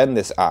later defend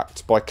this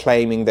act by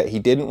claiming that he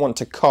didn't want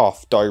to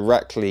cough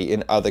directly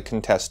in other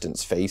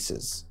contestants'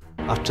 faces.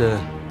 After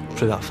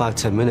probably about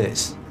 5–10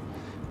 minutes,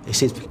 he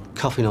seems to be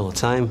coughing all the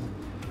time.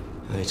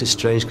 It's just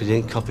strange because he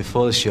didn't cough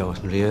before the show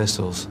in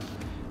rehearsals.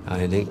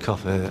 He didn't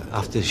cough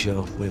after the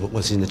show when he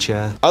was in the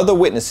chair. Other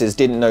witnesses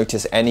didn't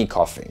notice any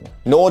coughing,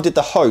 nor did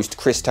the host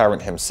Chris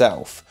Tarrant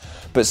himself.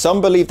 But some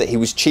believe that he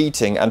was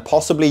cheating and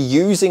possibly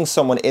using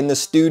someone in the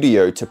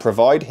studio to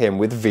provide him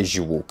with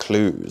visual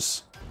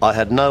clues. I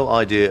had no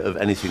idea of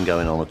anything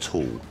going on at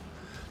all.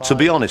 To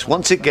be honest,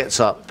 once it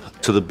gets up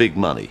to the big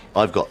money,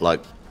 I've got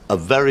like a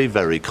very,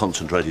 very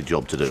concentrated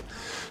job to do.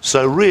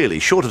 So really,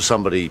 short of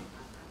somebody,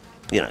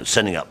 you know,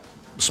 sending up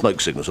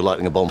smoke signals or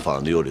lighting a bonfire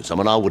in the audience, I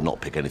mean, I would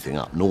not pick anything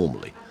up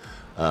normally.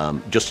 I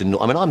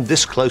mean, I'm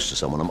this close to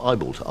someone, I'm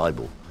eyeball to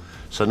eyeball.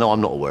 So no,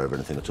 I'm not aware of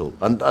anything at all.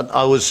 And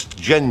I was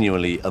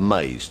genuinely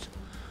amazed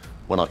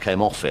when I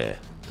came off air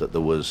that there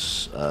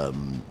was,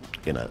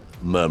 you know,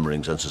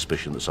 murmurings and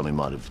suspicion that something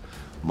might have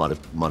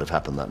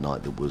happened that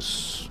night that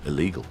was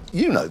illegal.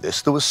 You know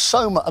this. There was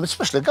so much, I mean,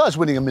 especially the guy's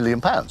winning £1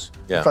 million.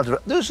 Yeah.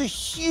 There was a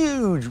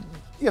huge,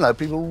 you know,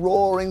 people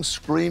roaring,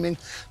 screaming.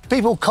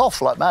 People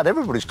cough like mad.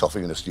 Everybody's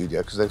coughing in the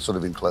studio because they're sort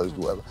of enclosed or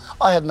whatever.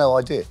 I had no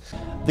idea.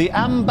 The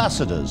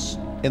Ambassadors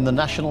in the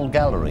National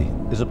Gallery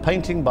is a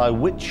painting by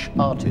which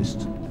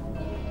artist?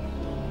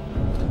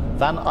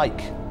 Van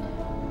Eyck,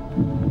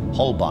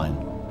 Holbein,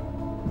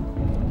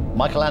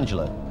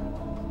 Michelangelo,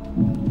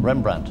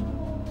 Rembrandt.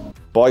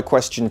 By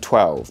question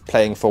 12,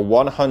 playing for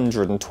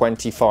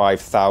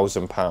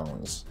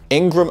 £125,000.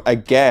 Ingram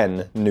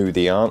again knew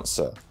the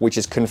answer, which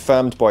is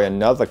confirmed by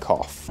another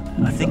cough.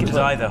 I think it was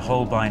either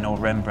Holbein or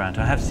Rembrandt.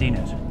 I have seen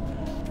it.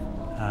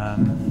 I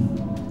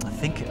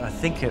think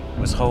it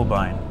was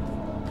Holbein.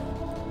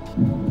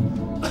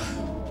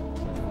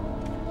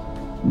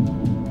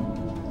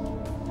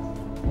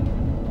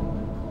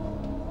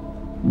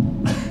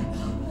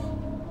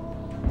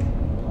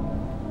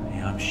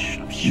 Yeah, I'm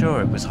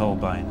sure it was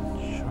Holbein.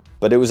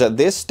 But it was at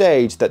this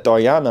stage that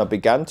Diana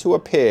began to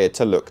appear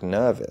to look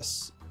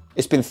nervous.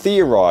 It's been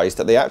theorised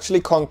that they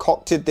actually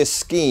concocted this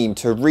scheme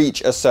to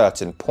reach a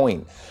certain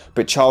point,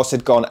 but Charles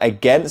had gone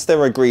against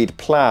their agreed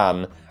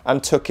plan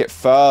and took it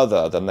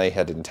further than they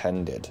had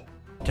intended.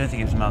 I don't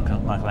think it was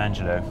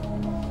Michelangelo.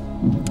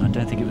 I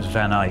don't think it was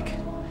Van Eyck.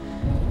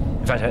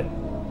 In fact,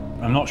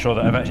 I'm not sure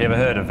that I've actually ever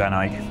heard of Van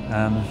Eyck.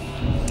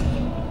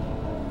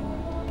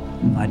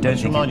 I don't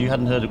think. Remind you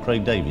hadn't heard of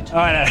Craig David. Oh,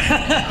 I know.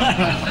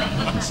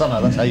 And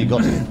somehow that's how you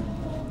got it.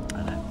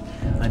 I know.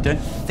 I don't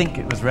think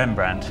it was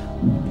Rembrandt.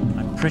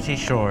 I'm pretty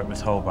sure it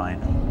was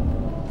Holbein.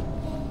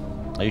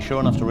 Are you sure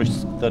enough to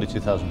risk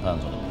 £32,000 on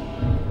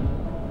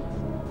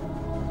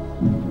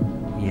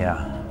it?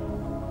 Yeah.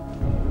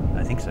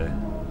 I think so.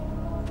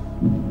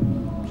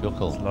 It's your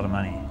call. It's a lot of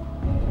money.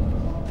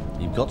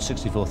 You've got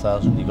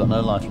 64,000. You've got no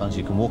lifelines.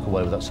 You can walk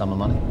away with that sum of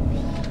money.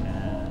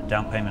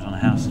 Down payment on a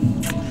house.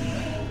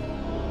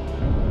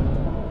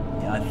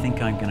 Yeah, I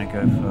think I'm going to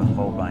go for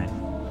Holbein.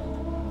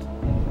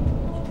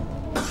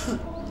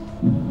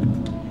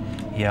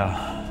 Yeah,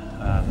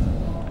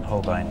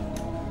 Holbein.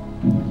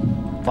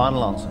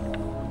 Final answer.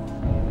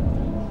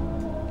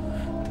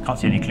 Can't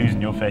see any clues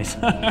in your face.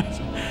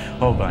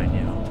 Holbein,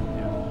 yeah.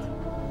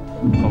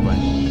 Holbein.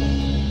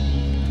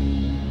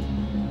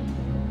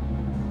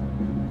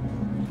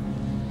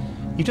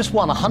 You just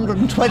won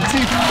 £125,000.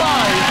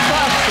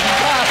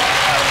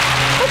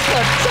 That's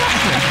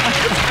fantastic.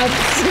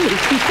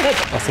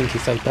 I think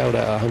if they bailed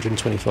out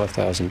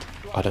 125,000,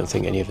 I don't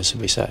think any of us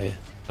would be sat here.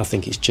 I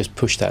think it's just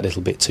pushed that a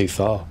little bit too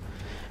far.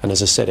 And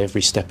as I said,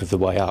 every step of the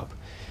way up,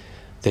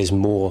 there's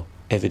more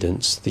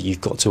evidence that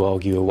you've got to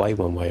argue away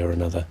one way or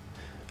another.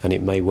 And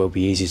it may well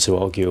be easy to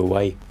argue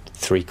away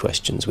 3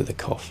 questions with a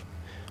cough.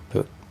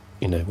 But,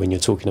 you know, when you're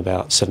talking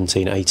about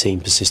 17,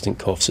 18 persistent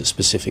coughs at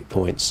specific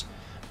points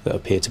that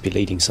appear to be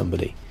leading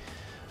somebody,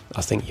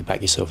 I think you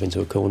back yourself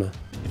into a corner.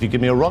 If you give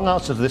me a wrong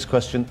answer to this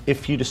question,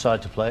 if you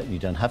decide to play it, you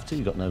don't have to,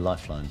 you've got no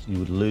lifelines, you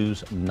would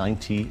lose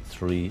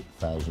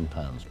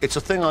 £93,000. It's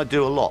a thing I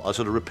do a lot. I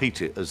sort of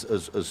repeat it as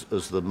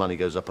the money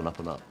goes up and up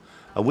and up.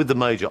 And with the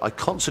Major, I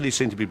constantly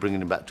seem to be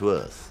bringing him back to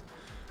earth.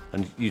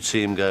 And you'd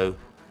see him go,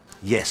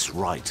 yes,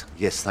 right,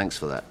 yes, thanks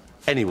for that.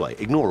 Anyway,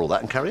 ignore all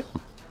that and carry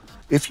on.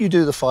 If you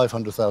do the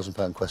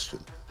 £500,000 question,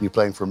 and you're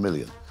playing for £1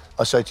 million,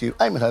 I say to you,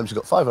 Eamon Holmes,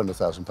 you've got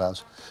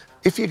 £500,000.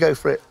 If you go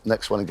for it,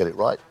 next one and get it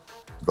right,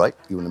 great,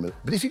 you win $1 million.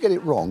 But if you get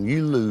it wrong,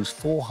 you lose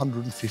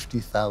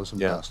 £450,000.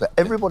 Yeah. Now,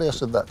 everybody I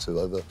said that to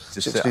over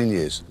 16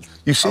 years,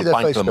 you see I'll their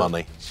bank face the go,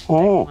 money.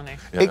 Oh.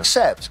 Yeah.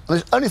 Except,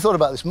 and I only thought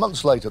about this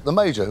months later, the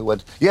Major who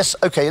went, yes,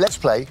 OK, let's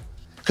play,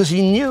 because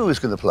he knew he was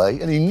going to play,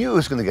 and he knew he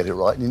was going to get it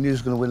right, and he knew he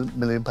was going to win £1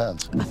 million. I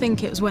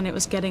think it was when it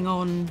was getting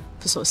on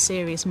for sort of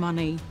serious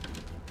money,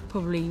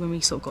 probably when we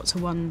sort of got to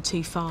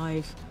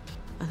 125.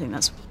 I think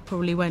that's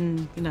probably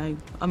when, you know,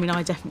 I mean,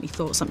 I definitely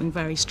thought something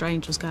very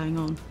strange was going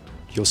on.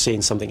 You're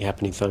seeing something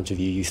happen in front of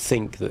you, you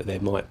think that there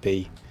might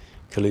be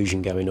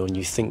collusion going on,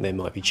 you think there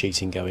might be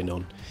cheating going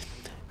on.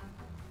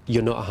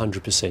 You're not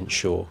 100%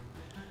 sure.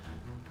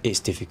 It's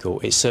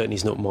difficult. It certainly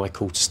is not my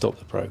call to stop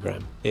the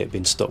programme. It had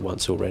been stopped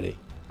once already.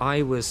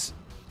 I was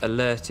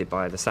alerted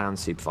by the sound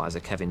supervisor,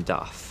 Kevin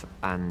Duff,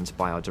 and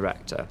by our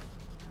director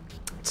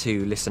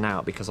to listen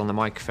out, because on the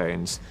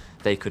microphones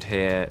they could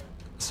hear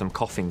some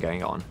coughing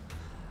going on.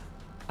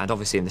 And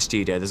obviously in the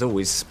studio there's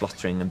always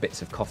spluttering and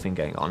bits of coughing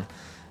going on,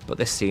 but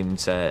this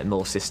seemed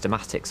more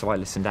systematic, so I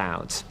listened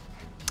out,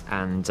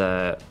 and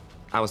I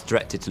was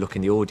directed to look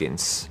in the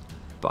audience,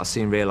 but I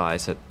soon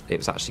realised that it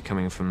was actually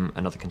coming from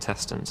another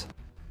contestant.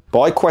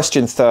 By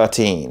question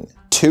 13,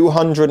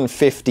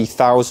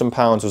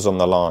 £250,000 was on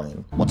the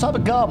line. What type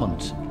of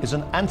garment is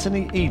an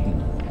Anthony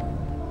Eden?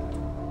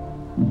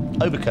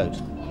 Overcoat,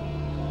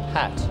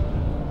 hat,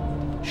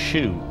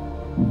 shoe,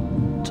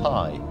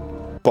 tie.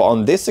 But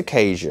on this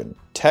occasion,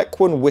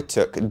 Tequan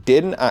Wittock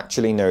didn't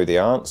actually know the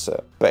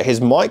answer, but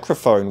his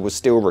microphone was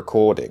still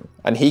recording,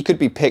 and he could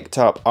be picked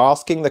up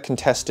asking the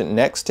contestant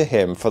next to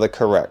him for the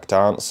correct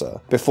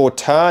answer, before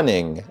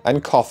turning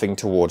and coughing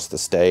towards the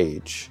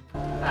stage.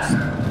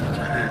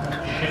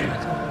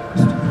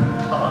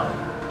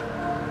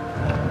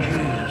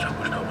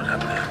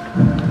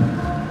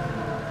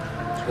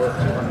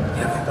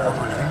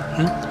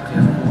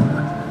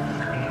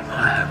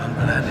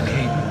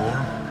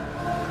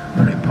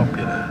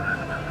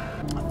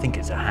 I think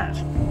it's a hat.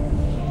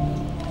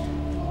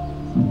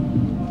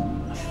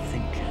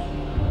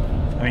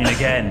 I mean,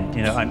 again,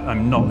 you know,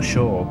 I'm not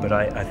sure, but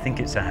I think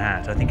it's a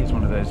hat. I think it's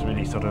one of those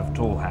really sort of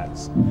tall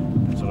hats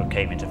that sort of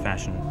came into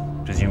fashion,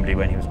 presumably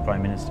when he was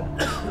Prime Minister.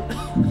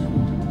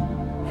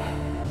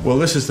 Well,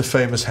 this is the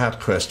famous hat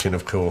question,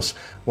 of course.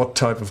 What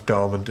type of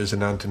garment is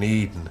an Anthony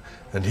Eden?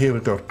 And here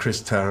we've got Chris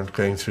Tarrant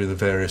going through the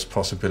various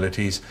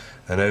possibilities.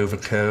 An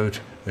overcoat,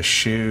 a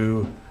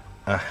shoe,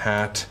 a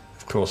hat,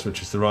 of course, which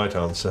is the right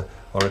answer,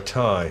 or a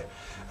tie.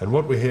 And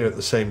what we hear at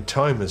the same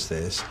time as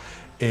this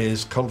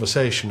is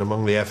conversation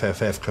among the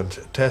FFF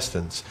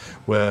contestants,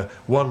 where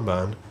one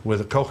man with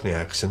a Cockney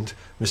accent,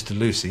 Mr.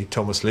 Lucy,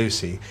 Thomas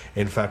Lucy,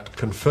 in fact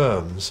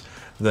confirms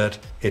that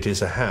it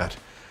is a hat.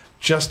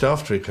 Just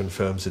after he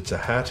confirms it's a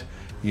hat,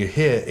 you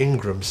hear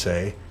Ingram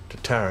say to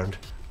Tarrant,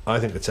 I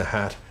think it's a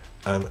hat,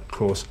 and of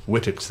course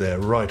Whittock's there,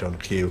 right on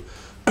cue.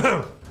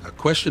 A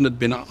question had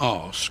been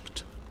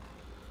asked,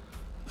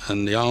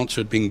 and the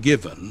answer had been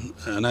given,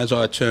 and as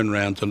I turned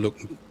round to look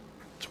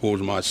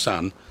towards my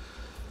son,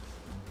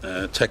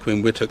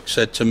 Tequin Whittock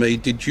said to me,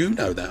 "Did you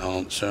know that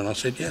answer?" And I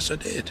said, "Yes, I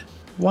did."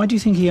 Why do you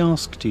think he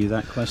asked you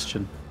that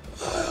question?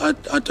 I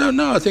don't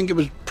know. I think it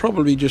was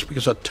probably just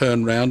because I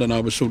turned round and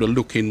I was sort of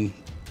looking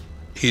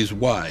his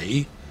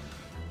way,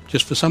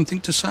 just for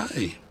something to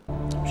say.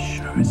 I'm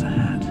sure it's a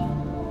hat.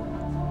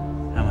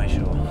 Am I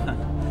sure?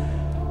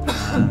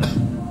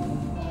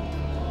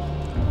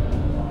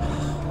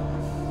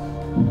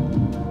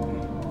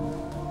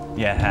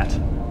 Yeah, hat.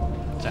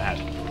 It's a hat.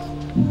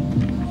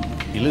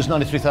 You lose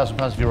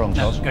 £93,000 if you're wrong,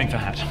 Charles. Going for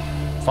hat.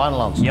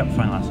 Final answer. Yep,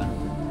 final answer.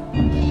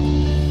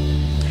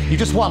 You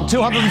just won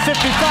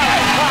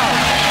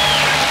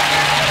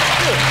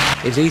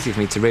 £250,000. It was easy for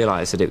me to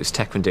realise that it was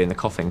Tequin doing the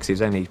coughing because he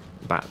was only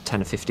about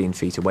 10 or 15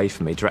 feet away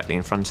from me, directly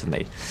in front of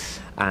me.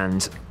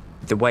 And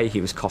the way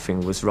he was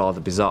coughing was rather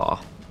bizarre.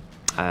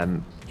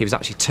 He was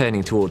actually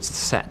turning towards the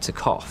set to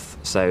cough.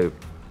 So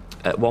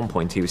at one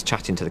point he was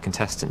chatting to the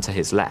contestant to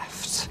his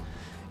left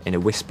in a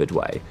whispered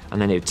way,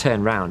 and then he would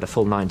turn round a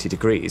full 90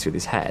 degrees with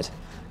his head,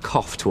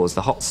 cough towards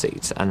the hot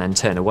seat, and then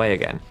turn away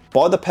again.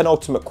 By the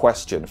penultimate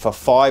question, for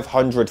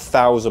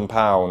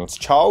 £500,000,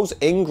 Charles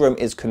Ingram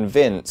is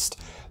convinced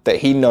that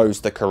he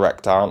knows the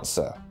correct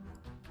answer.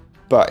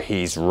 But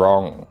he's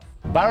wrong.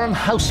 Baron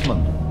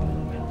Haussmann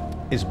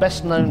is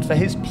best known for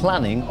his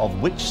planning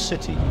of which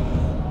city?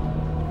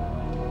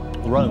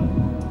 Rome,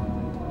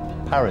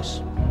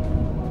 Paris,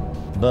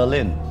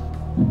 Berlin,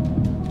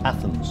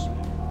 Athens.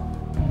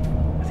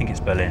 I think it's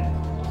Berlin.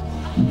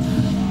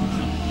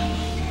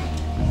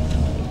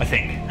 I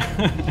think.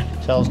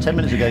 Charles, 10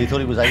 minutes ago you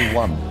thought it was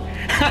A1.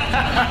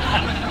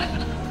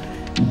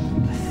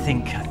 I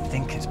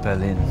think it's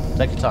Berlin.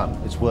 Take your time.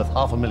 It's worth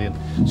 $500,000.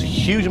 It's a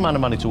huge amount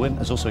of money to win.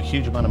 It's also a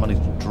huge amount of money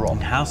to drop.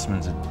 And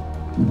Haussmann's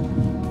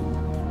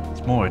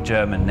it's more a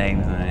German name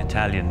than an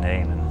Italian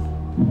name.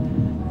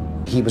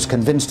 He was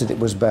convinced that it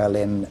was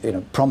Berlin, you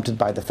know, prompted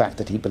by the fact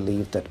that he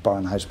believed that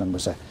Baron Haussmann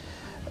was a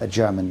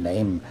German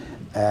name,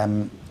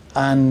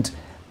 and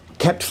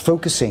kept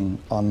focusing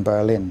on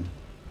Berlin.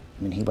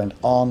 I mean, he went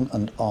on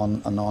and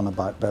on and on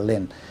about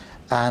Berlin,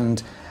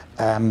 and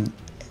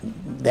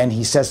then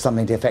he says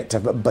something to the effect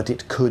of, "But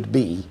it could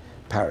be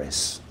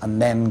Paris," and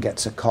then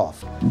gets a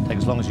cough. Take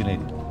as long as you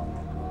need.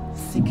 I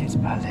think it's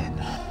Berlin.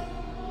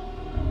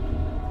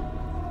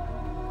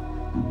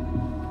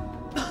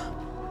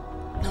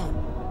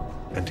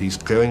 And he's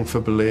going for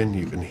Berlin,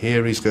 you can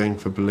hear he's going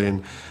for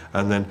Berlin,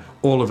 and then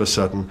all of a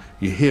sudden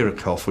you hear a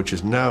cough, which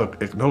is now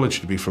acknowledged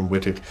to be from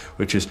Whittock,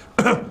 which is,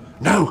 no!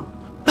 No!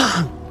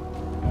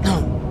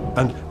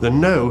 And the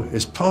no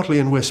is partly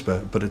in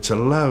whisper, but it's a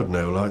loud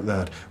no like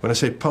that. When I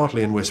say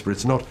partly in whisper,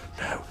 it's not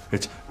no,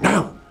 it's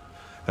no!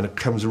 And it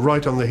comes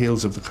right on the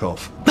heels of the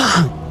cough.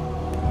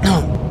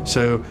 No!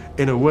 So,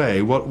 in a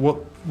way, what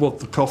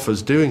the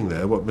cougher's doing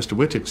there, what Mr.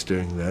 Whittock's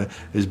doing there,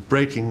 is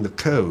breaking the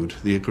code,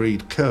 the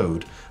agreed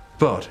code.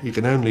 But he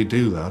can only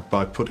do that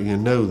by putting a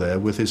no there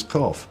with his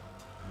cough.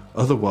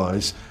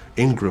 Otherwise,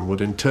 Ingram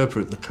would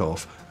interpret the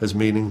cough as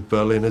meaning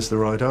Berlin is the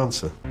right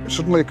answer. It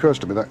suddenly occurs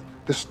to me that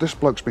this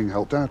bloke's being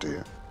helped out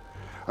here.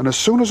 And as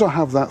soon as I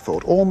have that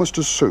thought, almost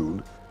as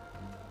soon,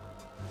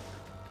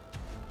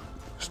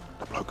 it's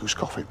the bloke who's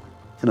coughing.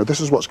 You know,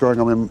 this is what's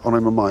going on in my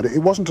mind. It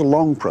wasn't a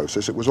long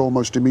process, it was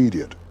almost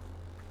immediate.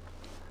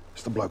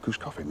 It's the bloke who's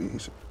coughing.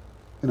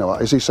 You know,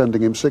 is he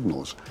sending him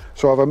signals?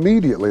 So I've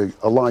immediately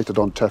alighted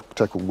on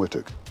Tequin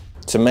Whittock.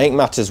 To make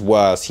matters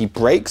worse, he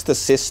breaks the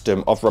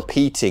system of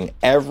repeating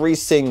every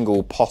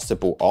single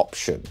possible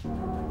option.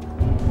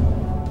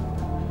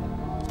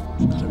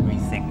 I've got to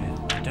rethink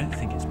it. I don't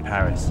think it's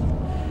Paris.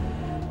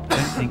 I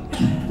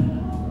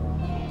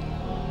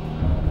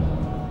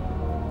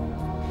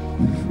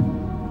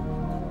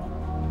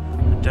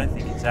don't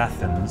think it's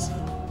Athens.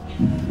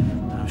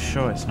 I'm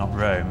sure it's not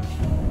Rome.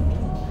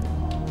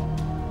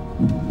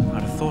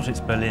 I'd have thought it's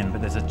Berlin,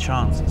 but there's a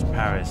chance it's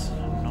Paris.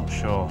 I'm not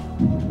sure.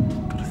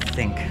 Got to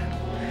think.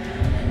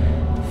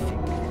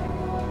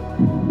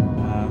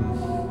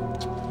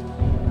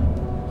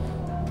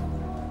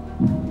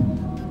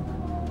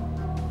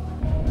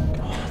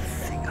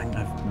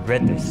 I've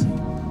read this.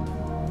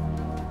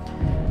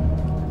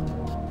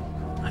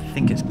 I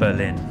think it's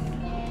Berlin.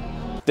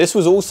 This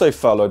was also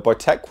followed by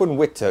Tequin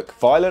Whittock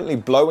violently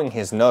blowing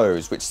his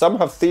nose, which some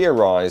have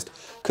theorised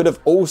could have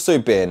also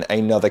been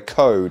another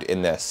code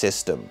in their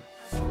system.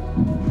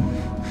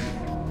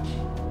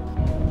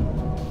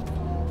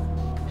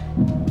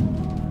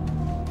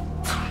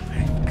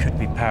 It could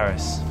be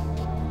Paris.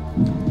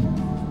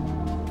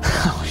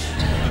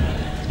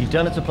 You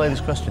don't have to play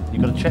this question.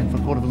 You've got to check for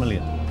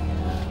 $250,000.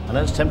 I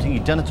know it's tempting, you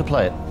don't have to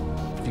play it.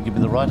 If you give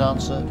me the right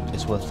answer,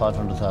 it's worth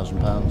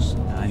 £500,000,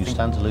 and you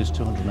stand to lose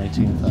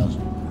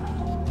 $218,000.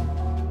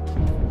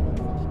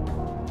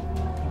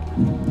 I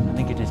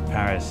think it is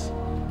Paris.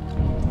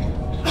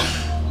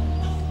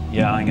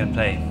 Yeah, I'm going to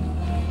play.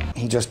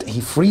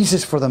 He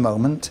freezes for the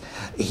moment.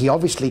 He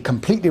obviously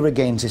completely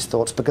regains his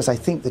thoughts, because I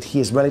think that he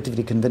is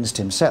relatively convinced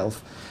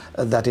himself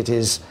that it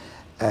is,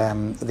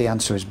 the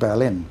answer is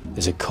Berlin.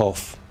 There's a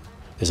cough,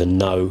 there's a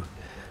no,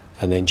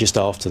 and then just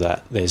after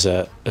that there's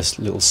a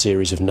little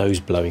series of nose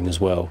blowing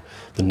as well.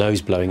 The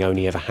nose blowing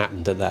only ever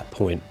happened at that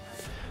point,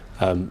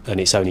 and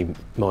it's only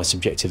my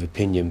subjective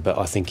opinion, but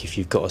I think if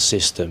you've got a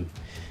system,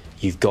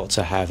 you've got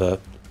to have an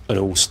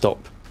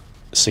all-stop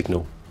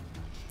signal,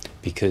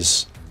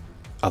 because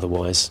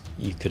otherwise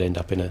you could end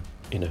up in a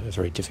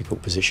very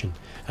difficult position,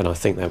 and I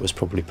think that was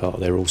probably part of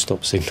their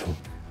all-stop signal.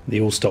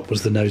 The all-stop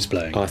was the nose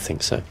blowing? I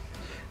think so.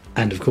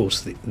 And of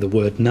course the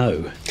word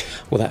no.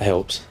 Well, that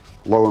helps.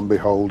 Lo and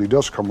behold, he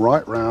does come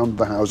right round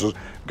the houses,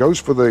 goes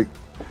for the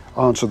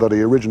answer that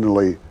he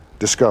originally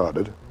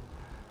discarded,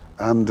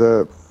 and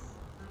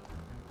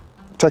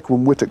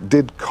Tekwin Wittek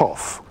did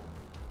cough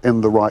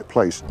in the right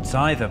place. It's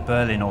either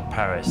Berlin or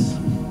Paris.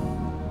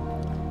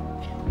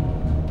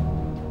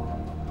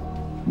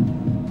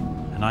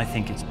 And I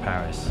think it's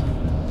Paris.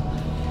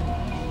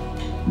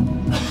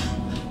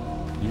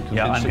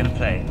 Yeah, I'm going to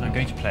play. I'm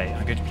going to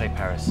play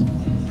Paris.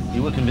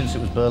 You were convinced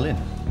it was Berlin?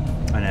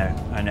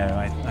 I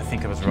know. I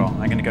think I was wrong.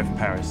 I'm going to go for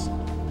Paris.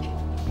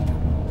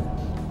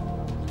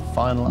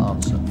 Final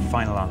answer.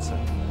 Final answer.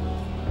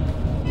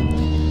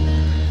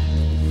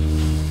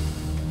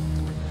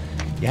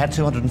 You had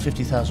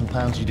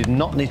 £250,000. You did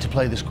not need to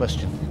play this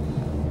question.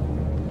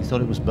 You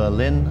thought it was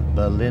Berlin,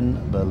 Berlin,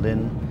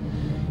 Berlin.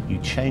 You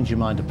changed your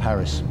mind to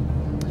Paris.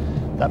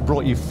 That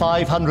brought you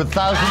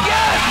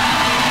 £500,000.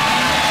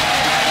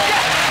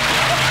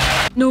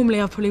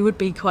 Normally I probably would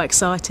be quite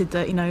excited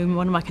that,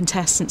 one of my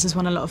contestants has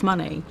won a lot of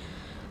money.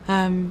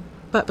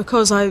 But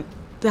because there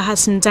had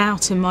some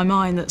doubt in my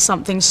mind that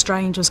something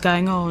strange was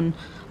going on,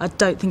 I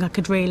don't think I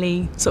could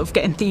really sort of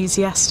get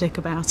enthusiastic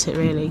about it,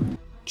 really.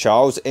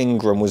 Charles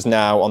Ingram was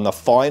now on the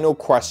final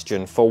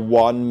question for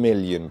 £1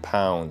 million,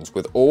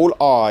 with all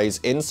eyes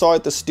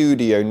inside the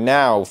studio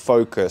now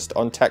focused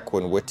on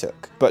Tekwin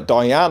Wittek. But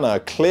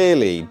Diana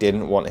clearly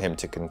didn't want him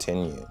to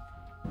continue.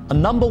 A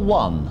number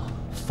 1,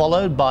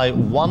 followed by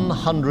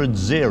 100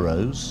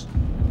 zeros,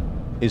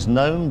 is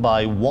known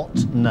by what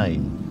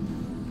name?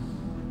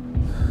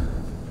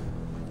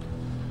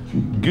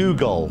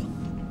 Google,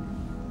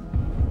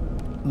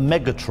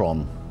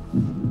 Megatron,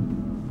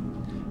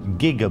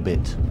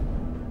 Gigabit,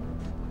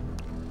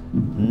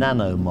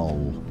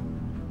 Nanomole.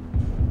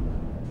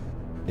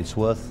 It's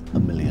worth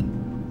 £1 million.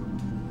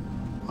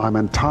 I'm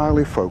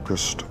entirely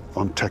focused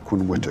on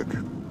Tekwin Wittek.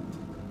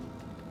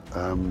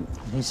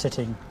 He's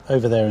sitting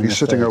over there in He's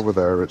sitting over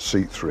there at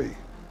seat 3.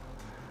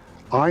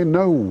 I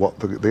know what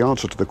the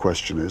answer to the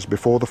question is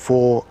before the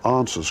 4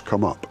 answers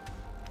come up.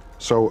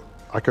 So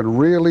I can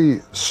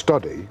really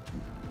study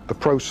the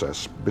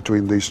process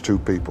between these two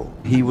people.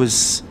 He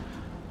was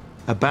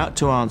about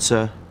to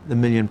answer the £1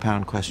 million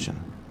question,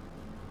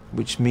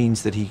 which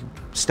means that he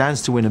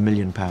stands to win £1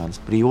 million,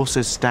 but he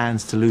also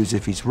stands to lose,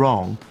 if he's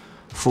wrong,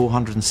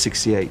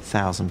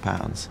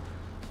 £468,000,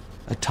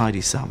 a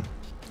tidy sum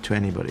to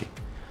anybody.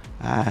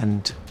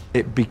 And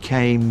it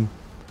became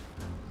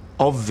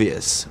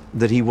obvious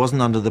that he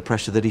wasn't under the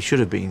pressure that he should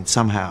have been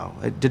somehow.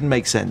 It didn't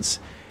make sense.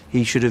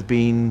 He should have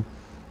been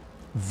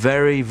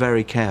very,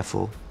 very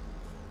careful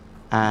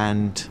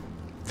and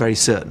very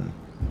certain.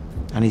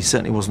 And he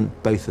certainly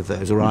wasn't both of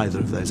those, or either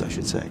of those, I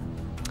should say.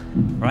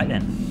 Right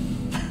then.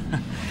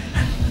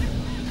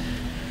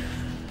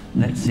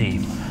 Let's see.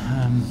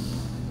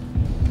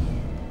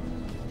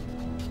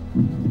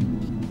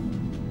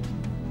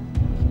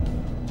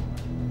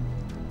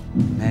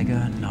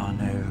 Mega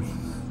Nano.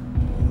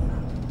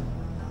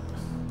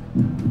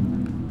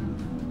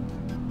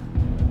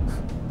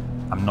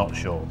 I'm not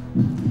sure.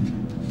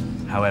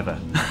 However.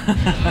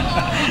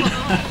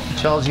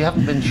 Charles, you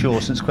haven't been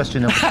sure since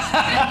question number 2.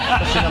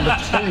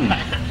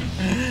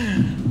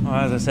 Well,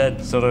 as I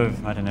said, sort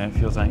of, I don't know, it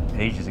feels like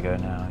ages ago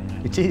now.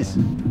 It is.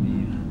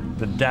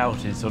 The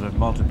doubt is sort of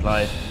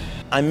multiplied.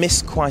 I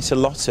missed quite a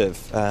lot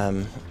of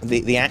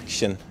the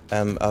action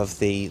of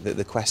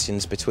the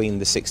questions between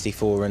the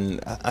 64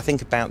 and I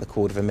think about the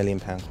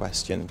 £250,000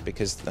 question,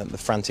 because the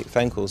frantic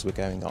phone calls were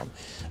going on.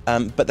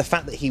 But the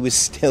fact that he was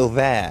still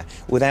there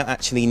without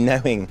actually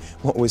knowing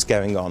what was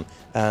going on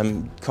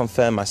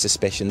confirmed my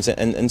suspicions,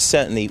 and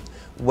certainly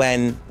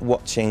when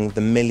watching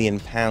the £1 million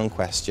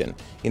question,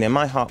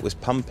 my heart was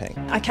pumping.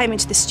 I came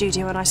into the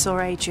studio and I saw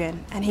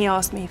Adrian, and he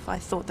asked me if I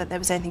thought that there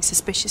was anything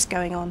suspicious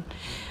going on.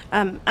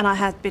 And I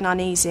had been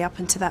uneasy up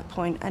until that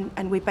point,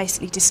 and we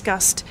basically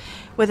discussed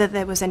whether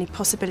there was any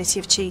possibility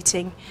of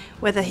cheating,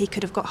 whether he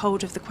could have got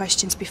hold of the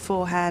questions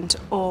beforehand,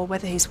 or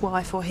whether his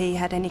wife or he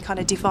had any kind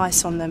of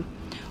device on them,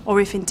 or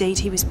if indeed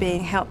he was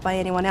being helped by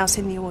anyone else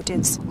in the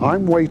audience.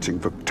 I'm waiting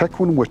for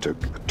Tekwin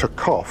Wittek to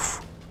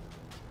cough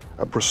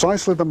at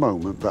precisely the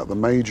moment that the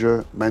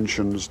Major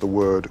mentions the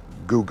word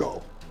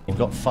Google. You've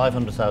got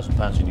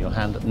 £500,000 in your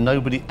hand.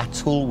 Nobody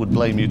at all would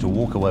blame you to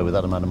walk away with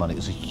that amount of money.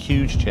 It's a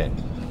huge cheque.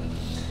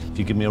 If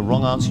you give me a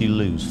wrong answer, you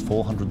lose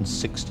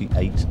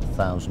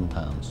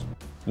 £468,000.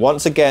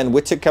 Once again,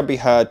 Whittaker can be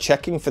heard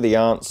checking for the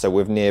answer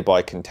with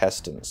nearby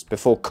contestants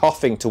before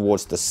coughing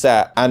towards the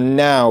set and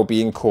now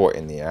being caught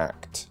in the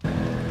act.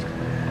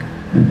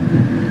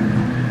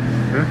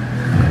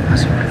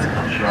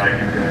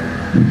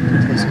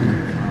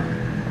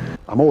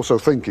 I'm also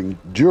thinking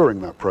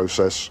during that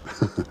process,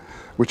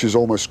 which is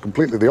almost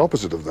completely the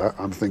opposite of that,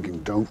 I'm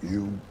thinking, don't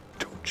you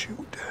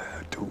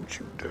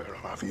dare,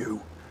 I'll have you.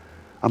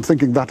 I'm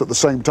thinking that at the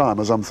same time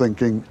as I'm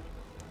thinking,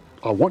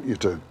 I want you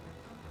to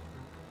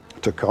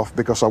cough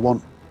because I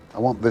want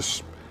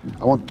to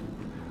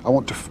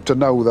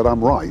know that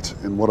I'm right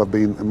in what I've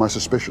been in my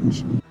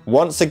suspicions.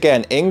 Once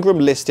again, Ingram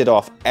listed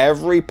off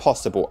every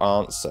possible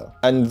answer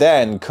and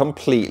then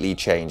completely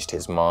changed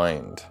his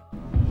mind.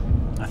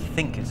 I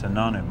think it's a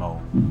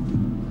nanomole,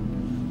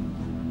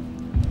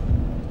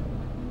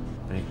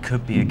 but it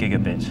could be a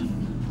gigabit.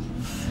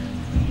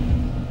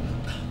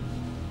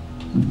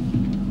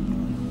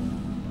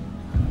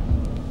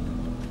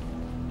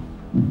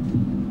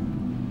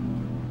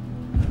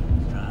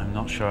 I'm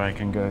not sure I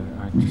can go.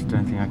 I just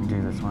don't think I can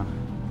do this one.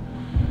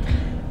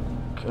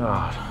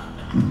 God.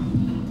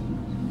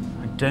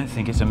 I don't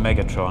think it's a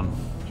Megatron.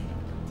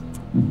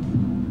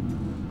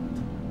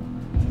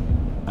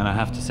 And I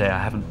have to say,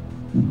 I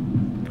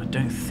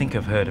don't think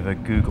I've heard of a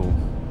Google.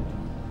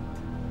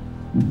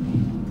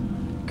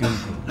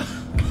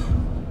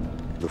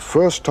 The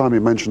first time he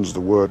mentions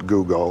the word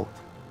Google,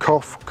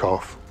 cough,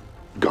 cough,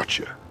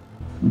 gotcha.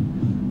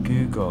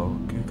 Google.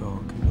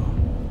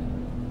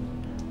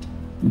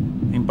 I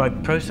mean, by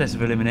process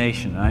of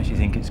elimination, I actually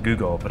think it's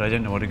Google, but I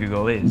don't know what a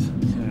Google is. So.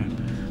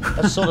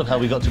 That's sort of how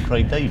we got to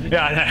Craig David.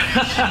 Yeah,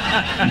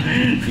 I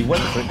know. You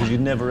went for it because you'd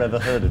never ever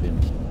heard of him.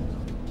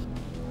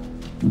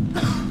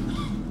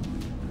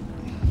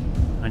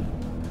 I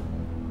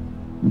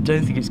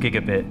don't think it's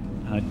gigabit,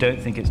 and I don't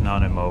think it's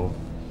nanomole.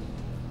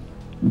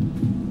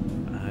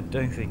 And I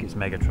don't think it's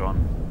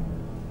Megatron.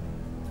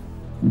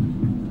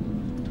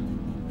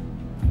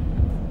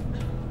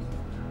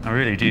 I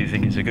really do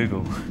think it's a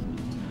Google.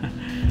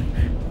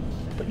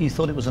 But you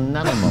thought it was a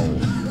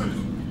nanomole.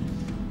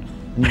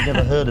 And you've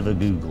never heard of a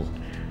Google.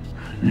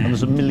 And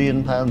there's £1 million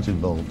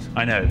involved.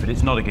 I know, but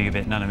it's not a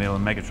gigabit, nanomole,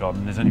 and Megatron,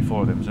 and there's only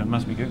 4 of them, so it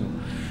must be Google.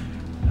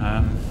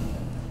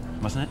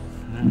 Mustn't it?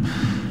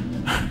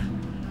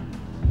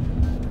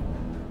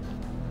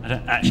 I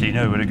don't actually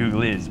know what a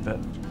Google is, but...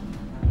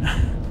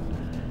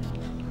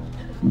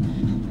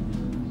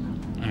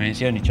 I mean, it's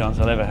the only chance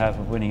I'll ever have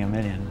of winning $1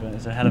 million, but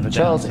it's a hell of a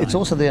Charles, downside. it's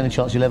also the only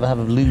chance you'll ever have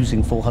of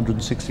losing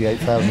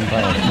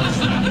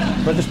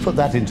 £468,000. But just put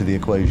that into the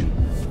equation.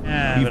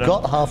 Yeah, You've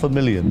got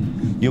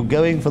 $500,000. You're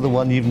going for the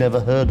one you've never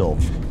heard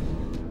of.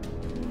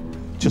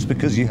 Just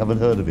because you haven't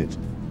heard of it.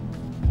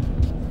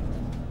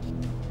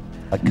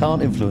 I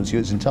can't influence you,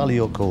 it's entirely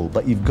your call,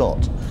 but you've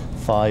got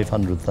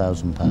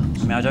 £500,000. I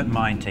mean, I don't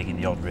mind taking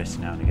the odd risk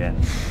now and again.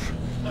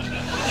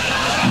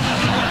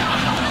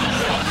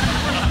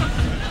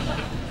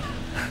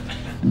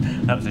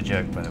 That was a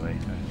joke, by the way.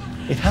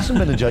 It hasn't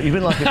been a joke. You've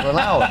been like it for an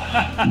hour.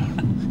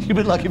 You've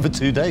been like it for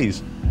 2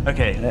 days.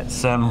 Okay,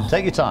 let's...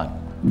 Take your time.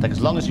 Take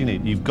as long as you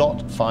need. You've got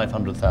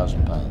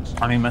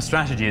 £500,000. I mean, my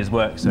strategy has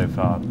worked so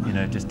far. You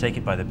know, just take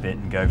it by the bit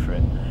and go for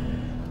it.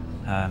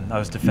 I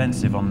was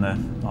defensive on the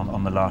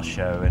last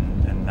show,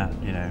 and that,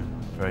 you know,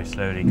 very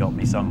slowly got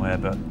me somewhere,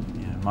 but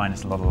you know,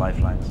 minus a lot of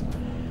lifelines.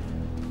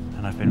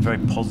 And I've been very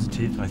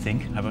positive, I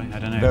think. Have I? I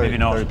don't know. Maybe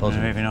not. Very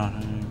positive. Maybe not.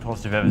 I've been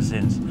positive ever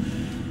since.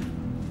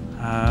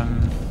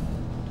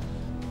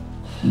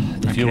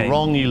 If you're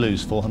wrong, you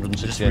lose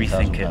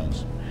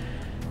 £468,000.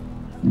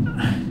 I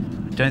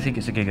don't think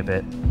it's a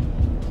gigabit.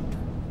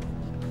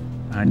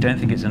 I don't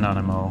think it's an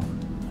nanomole.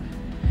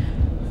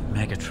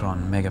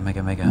 Megatron, mega,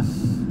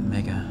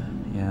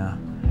 yeah.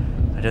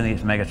 I don't think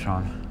it's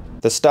Megatron.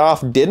 The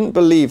staff didn't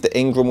believe that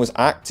Ingram was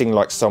acting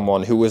like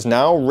someone who was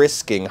now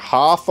risking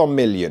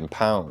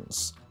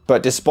 £500,000.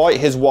 But despite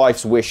his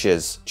wife's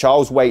wishes,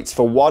 Charles waits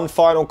for one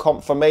final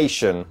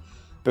confirmation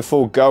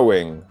before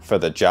going for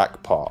the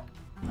jackpot.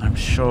 I'm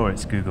sure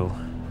it's Google.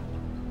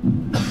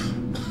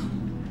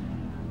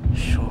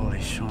 Surely.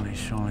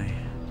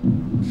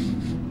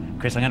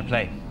 Chris, I'm going to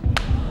play.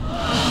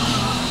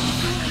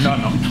 No,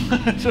 I'm not.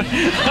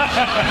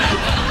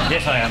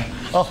 Yes, I am.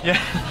 Oh. Yeah,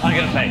 I'm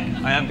going to play.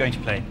 I am going to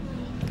play.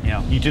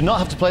 Yeah. You do not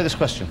have to play this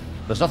question.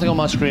 There's nothing on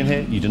my screen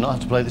here. You do not have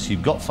to play this.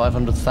 You've got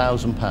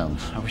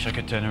 £500,000. I wish I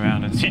could turn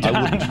around and see that.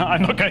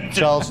 I'm not going to.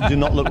 Charles, do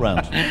not look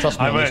round. Trust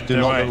me on this. Do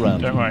not look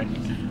round. Don't worry.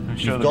 I'm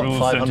sure You've the got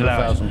rules don't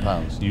allow it.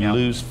 £500,000. You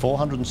lose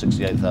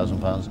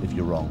 £468,000 if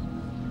you're wrong.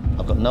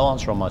 I've got no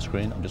answer on my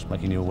screen. I'm just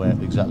making you aware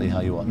of exactly how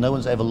you are. No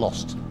one's ever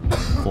lost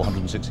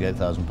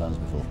 £468,000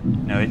 before.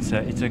 No, it's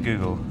a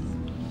Google.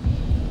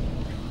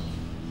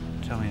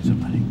 Tell me it's a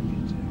money.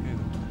 It's a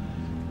Google.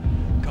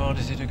 God,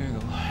 is it a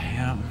Google?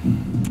 Yeah.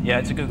 Yeah,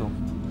 it's a Google.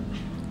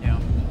 Yeah.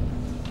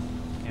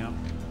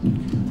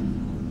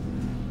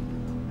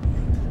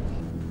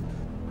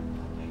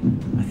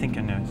 I think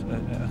I know.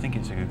 I think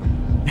it's a Google.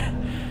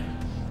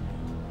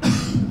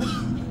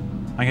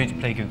 I'm going to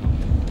play Google.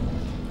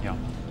 Yeah.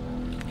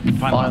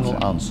 Final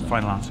answer.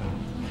 Final answer.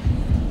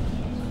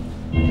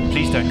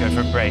 Please don't go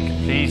for a break.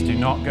 Please do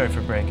not go for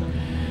a break.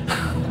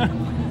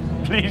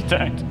 Please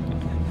don't.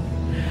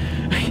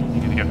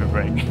 You're going to go for a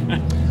break.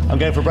 I'm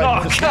going for a break.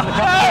 Oh,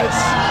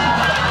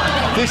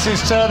 This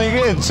is turning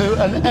into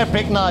an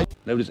epic night.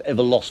 Nobody's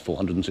ever lost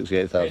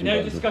 £468,000.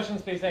 No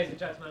discussions, please, ladies and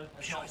gentlemen.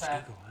 That's not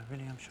fair. I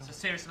really am sure. It's a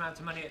serious amount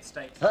of money at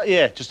stake.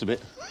 Yeah, just a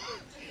bit.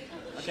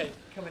 Okay,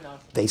 come in now.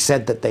 They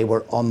said that they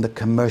were on the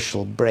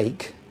commercial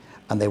break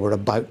and they were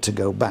about to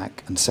go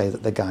back and say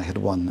that the guy had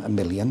won $1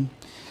 million,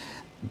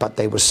 but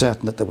they were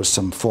certain that there was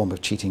some form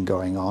of cheating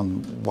going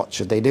on. What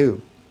should they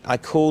do? I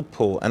called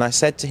Paul and I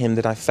said to him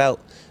that I felt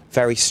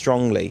very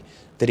strongly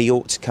that he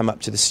ought to come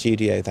up to the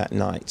studio that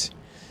night.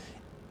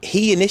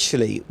 He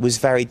initially was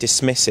very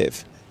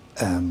dismissive.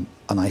 And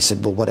I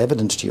said, well, what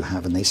evidence do you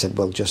have? And they said,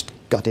 well, just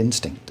gut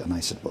instinct. And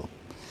I said, well,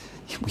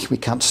 we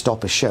can't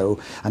stop a show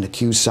and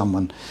accuse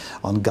someone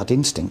on gut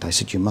instinct. I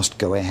said, you must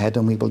go ahead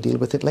and we will deal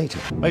with it later.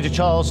 Major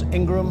Charles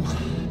Ingram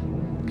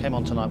came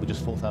on tonight with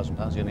just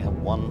 £4,000. He only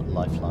had one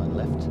lifeline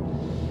left.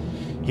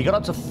 He got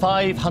up to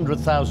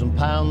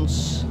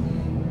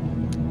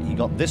 £500,000. He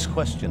got this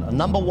question. A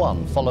number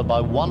 1 followed by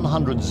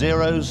 100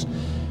 zeros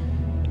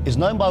is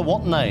known by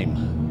what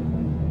name?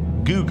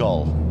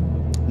 Google,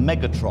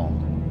 Megatron,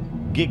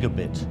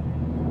 Gigabit,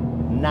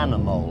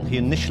 Nanomole. He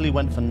initially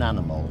went for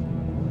Nanomole.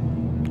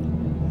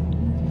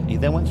 He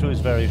then went through his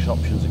various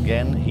options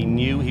again. He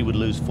knew he would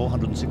lose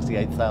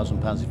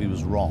 £468,000 if he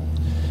was wrong.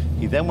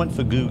 He then went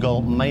for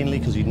Google, mainly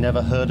because he'd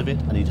never heard of it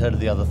and he'd heard of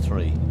the other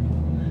 3.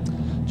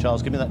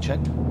 Charles, give me that check.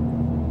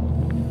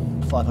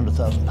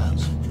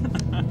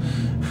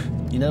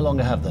 £500,000. You no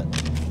longer have that.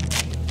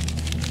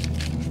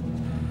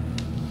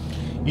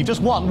 You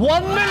just won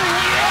 £1 million!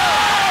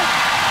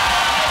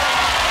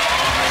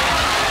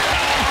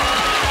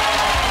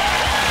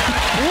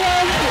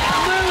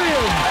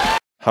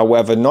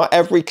 However, not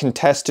every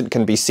contestant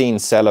can be seen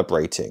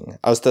celebrating,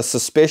 as the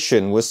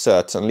suspicion was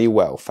certainly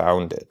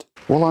well-founded.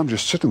 Well, I'm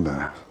just sitting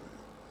there,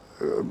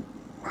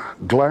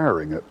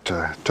 glaring at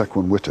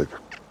Tequin Wittig,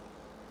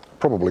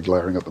 probably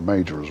glaring at the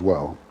Major as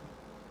well.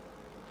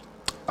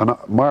 And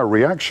my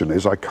reaction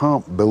is I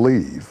can't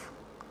believe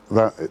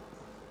that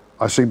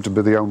I seem to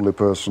be the only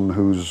person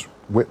who's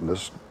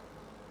witnessed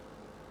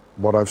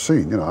what I've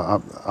seen. You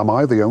know, am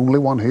I the only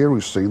one here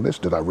who's seen this?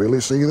 Did I really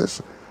see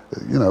this?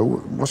 You know,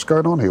 what's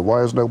going on here?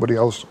 Why has nobody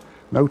else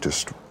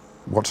noticed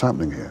what's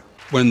happening here?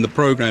 When the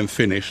programme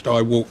finished,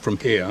 I walked from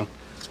here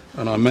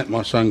and I met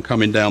my son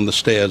coming down the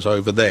stairs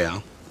over there.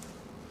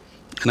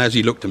 And as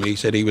he looked at me, he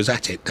said, he was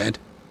at it, Dad.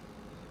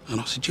 And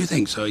I said, do you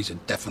think so? He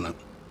said, definite.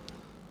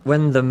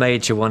 When the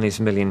Major won his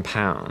 £1 million,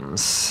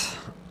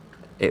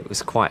 it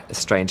was quite a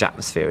strange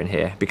atmosphere in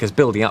here, because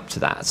building up to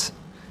that,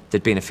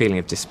 there'd been a feeling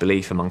of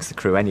disbelief amongst the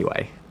crew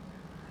anyway,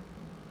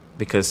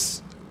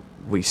 because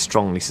we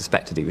strongly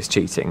suspected he was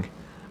cheating.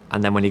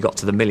 And then when he got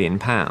to the £1 million,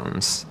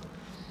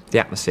 the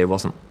atmosphere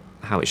wasn't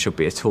how it should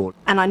be at all.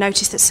 And I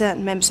noticed that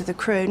certain members of the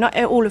crew, not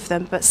all of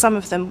them, but some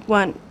of them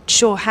weren't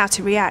sure how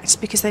to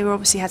react because they were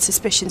obviously had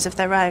suspicions of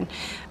their own.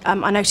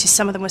 I noticed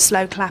some of them were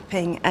slow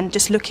clapping and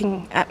just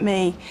looking at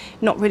me,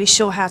 not really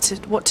sure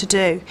what to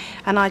do.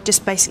 And I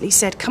just basically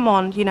said, come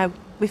on, you know,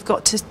 we've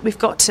got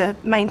to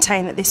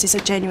maintain that this is a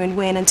genuine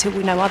win until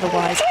we know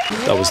otherwise.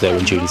 I was there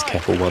when Judith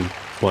Keppel won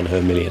her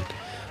 $1 million.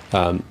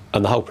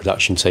 And the whole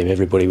production team,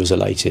 everybody was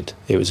elated.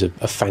 It was a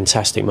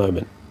fantastic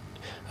moment,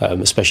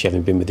 especially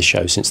having been with the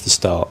show since the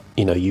start.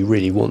 You know, you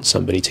really want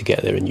somebody to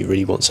get there and you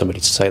really want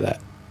somebody to take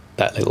that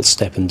little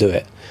step and do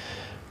it.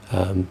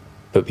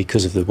 But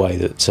because of the way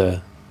that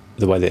it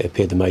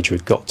appeared the Major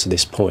had got to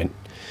this point,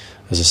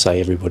 as I say,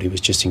 everybody was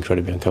just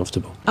incredibly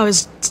uncomfortable. I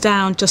was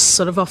down just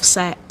sort of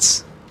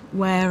offset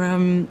where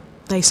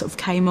they sort of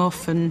came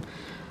off and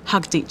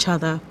hugged each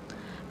other,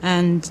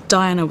 and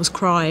Diana was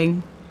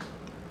crying.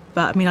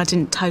 But I mean, I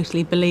didn't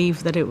totally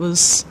believe that it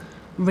was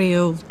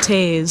real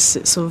tears.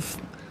 It sort of,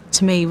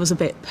 to me, was a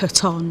bit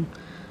put on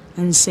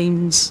and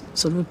seemed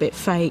sort of a bit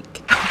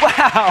fake.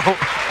 Wow!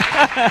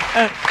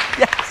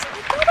 Yes!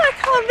 God, I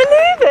can't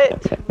believe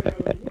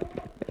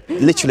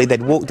it! Literally,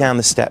 they'd walk down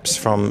the steps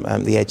from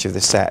the edge of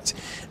the set,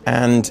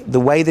 and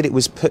the way that it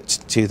was put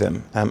to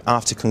them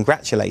after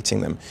congratulating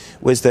them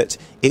was that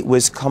it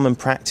was common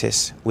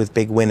practice with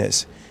big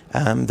winners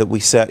that we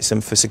search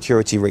them for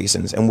security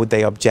reasons, and would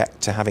they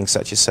object to having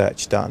such a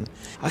search done?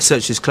 I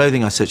searched his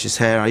clothing, I searched his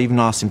hair, I even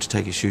asked him to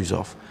take his shoes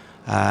off,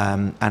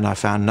 and I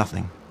found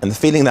nothing. And the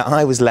feeling that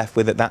I was left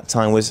with at that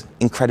time was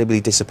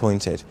incredibly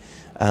disappointed,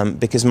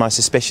 because my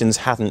suspicions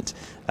hadn't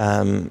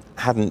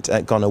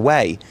gone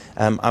away.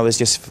 I was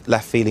just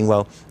left feeling,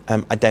 well,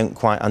 I don't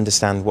quite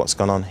understand what's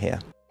gone on here.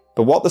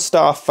 But what the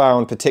staff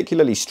found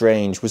particularly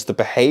strange was the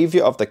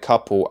behaviour of the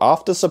couple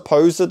after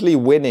supposedly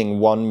winning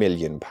 £1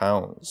 million.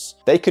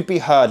 They could be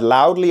heard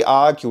loudly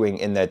arguing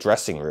in their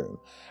dressing room,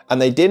 and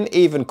they didn't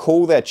even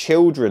call their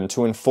children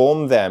to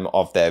inform them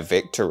of their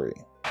victory.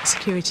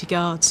 Security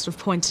guards sort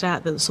of pointed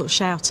out that sort of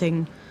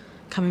shouting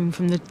coming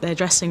from their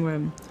dressing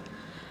room,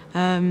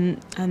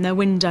 and their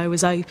window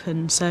was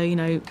open, so, you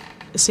know,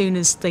 as soon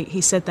as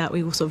he said that,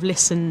 we all sort of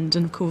listened,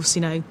 and of course,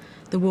 you know,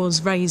 there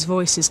was raised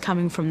voices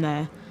coming from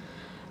there.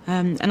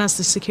 And as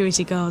the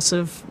security guard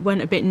sort of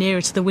went a bit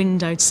nearer to the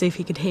window to see if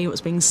he could hear what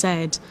was being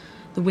said,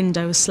 the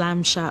window was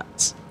slammed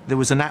shut. There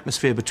was an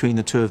atmosphere between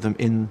the two of them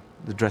in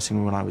the dressing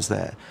room when I was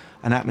there,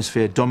 an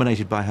atmosphere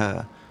dominated by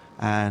her,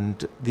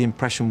 and the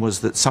impression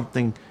was that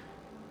something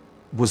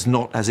was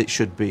not as it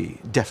should be,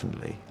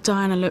 definitely.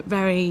 Diana looked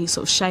very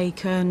sort of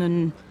shaken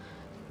and,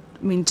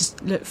 I mean,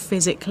 just looked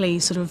physically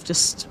sort of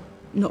just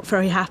not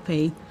very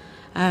happy.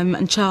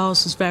 And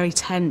Charles was very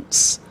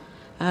tense.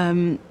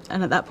 And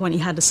at that point he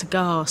had a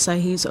cigar, so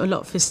a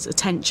lot of his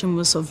attention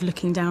was sort of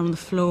looking down on the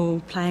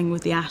floor, playing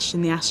with the ash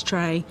in the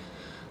ashtray,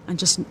 and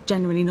just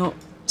generally not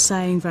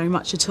saying very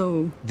much at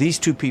all. These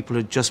two people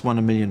had just won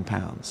 £1 million.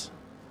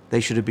 They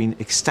should have been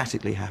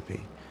ecstatically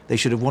happy. They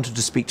should have wanted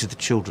to speak to the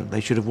children. They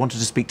should have wanted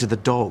to speak to the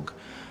dog.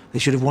 They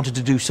should have wanted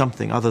to do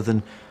something other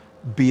than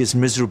be as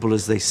miserable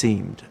as they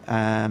seemed.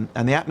 And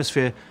the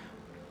atmosphere,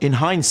 in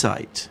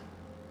hindsight,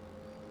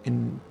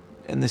 and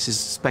this is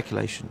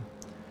speculation,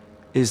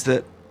 is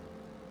that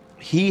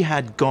he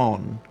had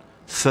gone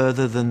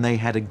further than they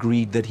had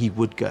agreed that he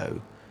would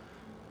go.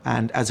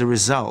 And as a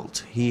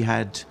result, he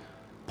had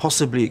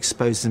possibly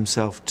exposed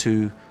himself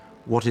to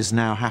what has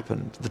now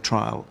happened, the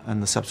trial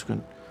and the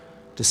subsequent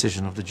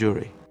decision of the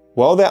jury.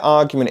 While their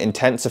argument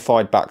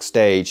intensified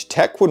backstage,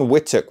 Tequin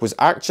Whittock was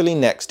actually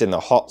next in the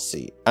hot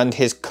seat, and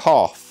his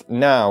cough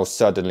now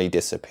suddenly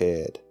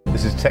disappeared.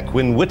 This is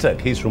Tequin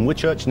Whittock. He's from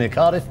Whitchurch near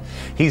Cardiff.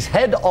 He's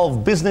head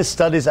of business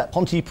studies at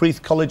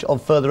Pontypridd College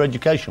of Further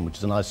Education, which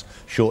is a nice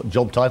short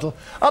job title.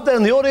 Up there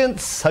in the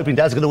audience, hoping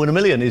Dad's going to win $1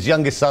 million, his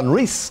youngest son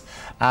Rhys,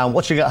 and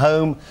watching at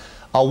home,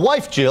 our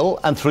wife Jill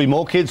and 3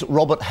 more kids,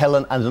 Robert,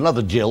 Helen and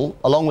another Jill,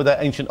 along with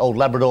their ancient old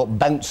Labrador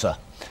Bouncer.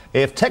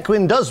 If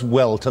Tequin does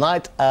well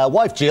tonight,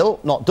 wife Jill,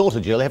 not daughter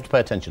Jill, you have to pay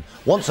attention,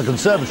 wants a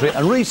conservatory,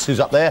 and Rhys, who's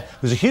up there,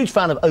 who's a huge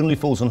fan of Only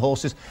Fools and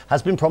Horses,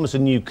 has been promised a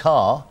new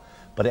car,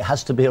 but it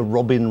has to be a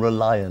Robin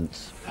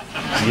Reliance.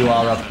 You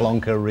are a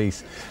plonker,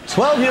 Rhys.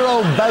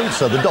 12-year-old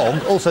Bouncer, the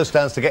dog, also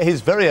stands to get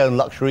his very own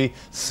luxury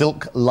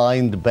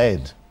silk-lined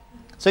bed.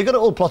 So you've got it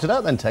all plotted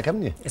out then, Tech,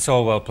 haven't you? It's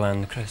all well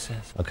planned, Chris,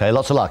 yes. OK,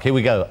 lots of luck. Here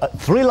we go.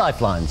 3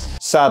 lifelines.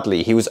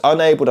 Sadly, he was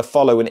unable to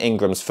follow in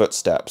Ingram's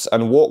footsteps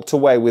and walked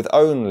away with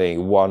only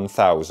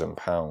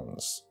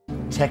 £1,000.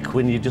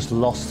 Tequin, you just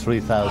lost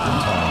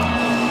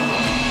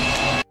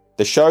 £3,000.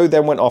 The show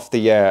then went off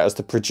the air as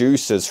the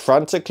producers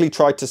frantically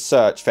tried to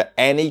search for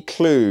any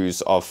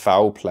clues of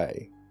foul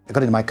play. I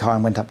got into my car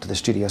and went up to the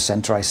studio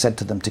centre. I said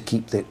to them to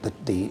keep the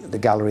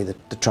gallery, the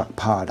truck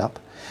powered up.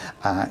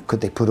 Could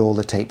they put all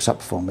the tapes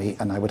up for me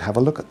and I would have a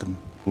look at them.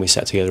 We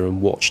sat together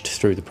and watched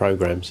through the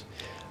programmes.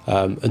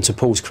 And to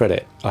Paul's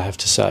credit, I have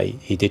to say,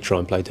 he did try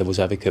and play devil's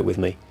advocate with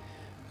me.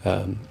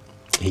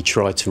 He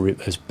tried to,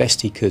 as best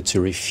he could, to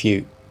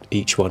refute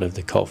each one of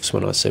the coughs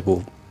when I said,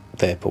 well,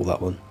 there, Paul,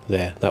 that one,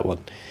 there, that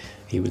one.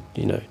 He would,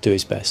 you know, do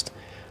his best.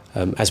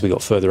 As we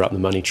got further up the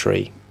money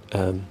tree,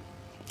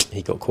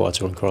 he got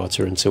quieter and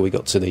quieter until we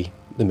got to the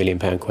 £1 million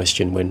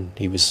question when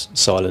he was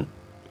silent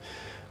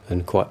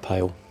and quite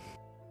pale.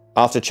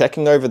 After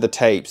checking over the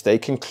tapes, they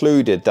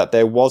concluded that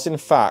there was in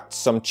fact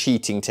some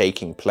cheating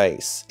taking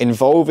place,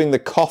 involving the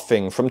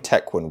coughing from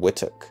Tequin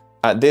Whittock.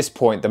 At this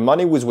point, the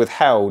money was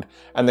withheld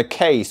and the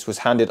case was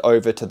handed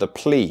over to the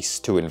police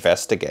to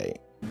investigate.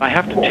 I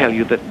have to tell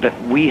you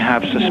that we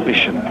have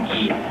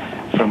suspicions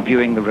from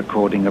viewing the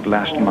recording of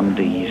last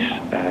Monday's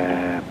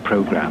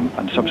programme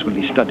and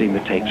subsequently studying the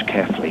tapes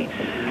carefully,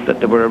 that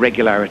there were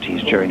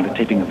irregularities during the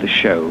taping of the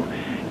show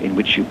in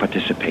which you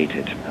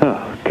participated.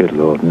 Oh, good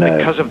Lord, no.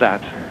 Because of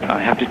that, I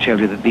have to tell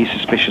you that these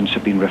suspicions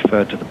have been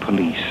referred to the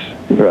police.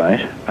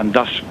 Right. And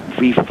thus,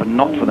 we, for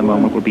not for the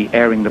moment, will be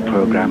airing the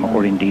programme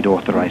or indeed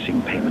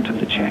authorising payment of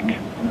the cheque.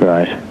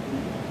 Right.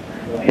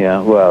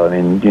 Yeah, well,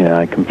 I mean, you know,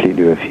 I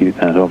completely refute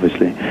that,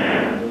 obviously.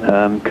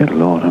 Good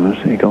Lord, I'm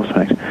absolutely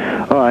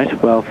gobsmacked. All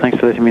right, well, thanks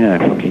for letting me know.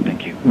 Okay,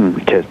 thank you.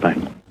 Cheers, bye.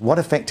 What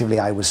effectively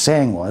I was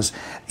saying was,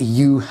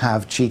 you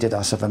have cheated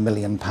us of £1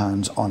 million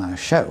on our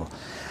show.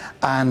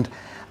 And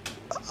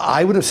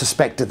I would have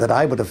suspected that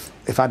I would have,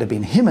 if I'd have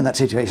been him in that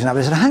situation, I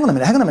would have said, hang on a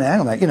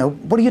minute, you know,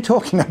 what are you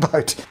talking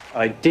about?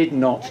 I did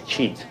not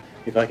cheat,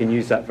 if I can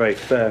use that very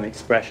firm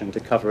expression to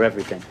cover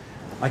everything.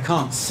 I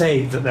can't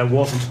say that there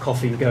wasn't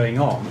coughing going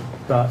on,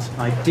 but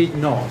I did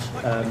not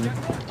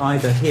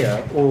either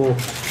hear or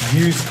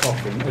use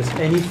coughing as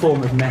any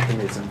form of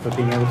mechanism for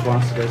being able to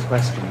answer those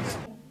questions.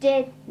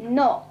 Did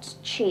not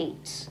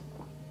cheat.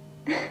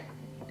 He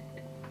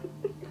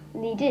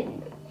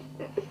didn't.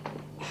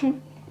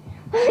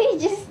 He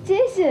just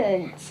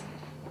didn't.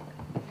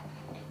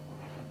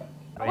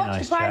 I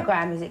watched the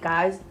programme as it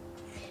goes,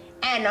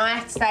 and I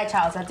have to say,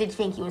 Charles, I did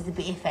think it was a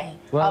bit iffy.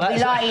 Well, I'll be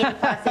lying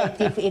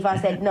if I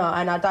said no,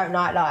 and I don't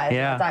like lies.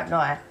 Yeah. I don't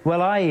lie.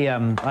 Well,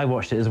 I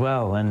watched it as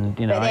well, and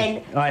you know, But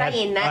then, I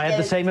saying that, had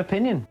the same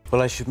opinion.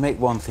 Well, I should make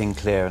one thing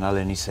clear, and I'll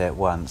only say it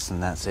once,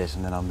 and that's it,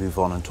 and then I'll move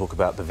on and talk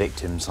about the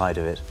victim side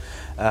of it.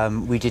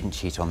 We didn't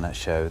cheat on that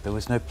show. There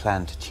was no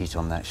plan to cheat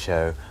on that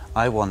show.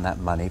 I won that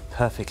money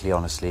perfectly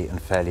honestly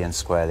and fairly and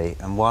squarely,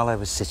 and while I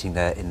was sitting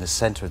there in the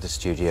centre of the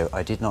studio,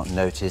 I did not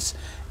notice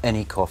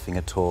any coughing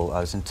at all. I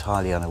was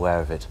entirely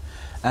unaware of it.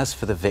 As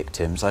for the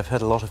victims, I've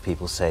heard a lot of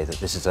people say that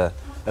this is a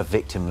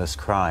victimless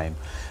crime.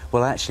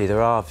 Well, actually,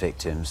 there are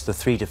victims. The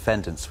 3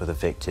 defendants were the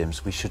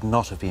victims. We should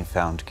not have been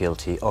found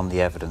guilty on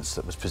the evidence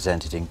that was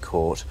presented in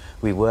court.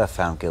 We were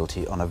found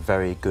guilty on a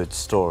very good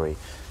story.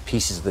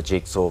 Pieces of the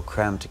jigsaw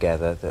crammed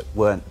together that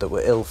were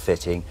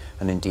ill-fitting,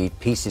 and indeed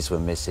pieces were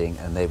missing,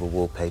 and they were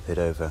wallpapered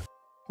over.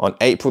 On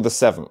April the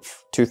 7th,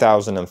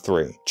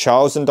 2003,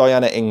 Charles and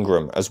Diana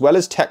Ingram, as well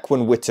as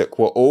Tequan Whittock,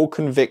 were all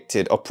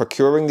convicted of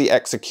procuring the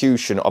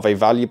execution of a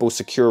valuable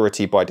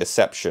security by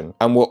deception,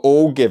 and were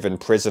all given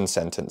prison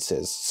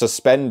sentences,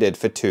 suspended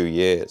for 2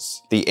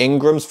 years. The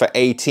Ingrams for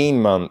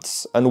 18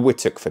 months, and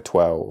Whittock for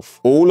 12.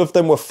 All of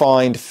them were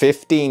fined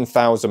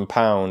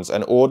 £15,000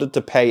 and ordered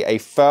to pay a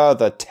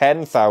further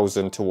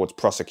 £10,000 towards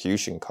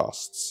prosecution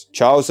costs.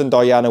 Charles and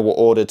Diana were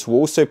ordered to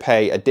also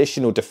pay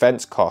additional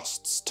defence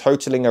costs,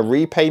 totalling a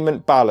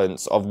repayment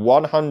balance of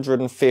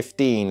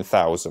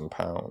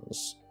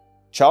 £115,000.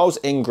 Charles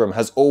Ingram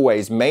has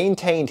always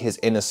maintained his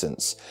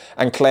innocence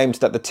and claimed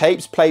that the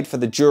tapes played for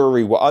the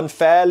jury were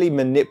unfairly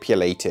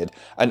manipulated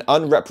and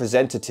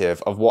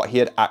unrepresentative of what he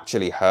had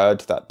actually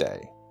heard that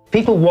day.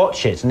 People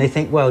watch it and they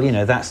think, well, you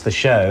know, that's the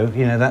show,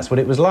 you know, that's what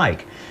it was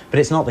like. But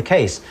it's not the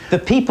case. The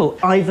people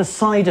either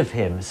side of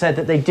him said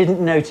that they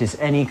didn't notice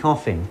any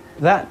coughing.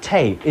 That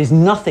tape is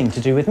nothing to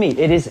do with me.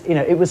 It is, you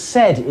know, it was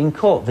said in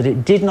court that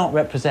it did not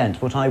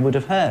represent what I would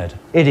have heard.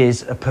 It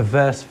is a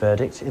perverse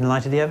verdict in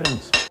light of the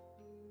evidence.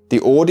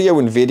 The audio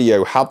and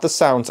video had the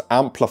sounds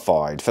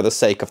amplified for the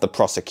sake of the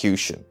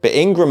prosecution, but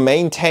Ingram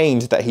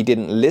maintained that he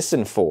didn't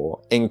listen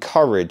for,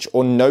 encourage,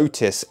 or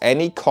notice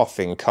any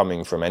coughing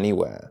coming from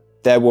anywhere.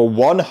 There were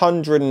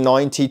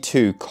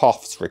 192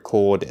 coughs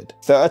recorded.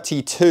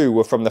 32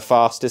 were from the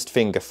fastest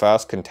finger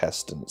first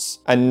contestants,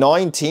 and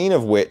 19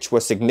 of which were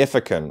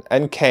significant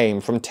and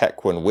came from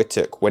Tequan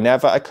Whittock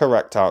whenever a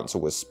correct answer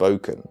was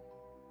spoken.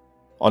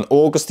 On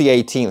August the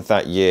 18th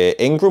that year,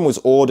 Ingram was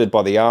ordered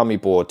by the Army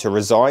Board to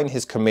resign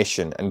his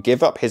commission and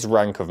give up his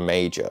rank of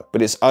major,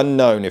 but it's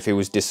unknown if he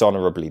was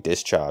dishonourably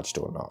discharged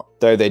or not,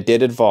 though they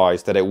did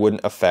advise that it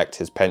wouldn't affect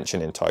his pension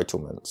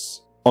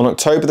entitlements. On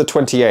October the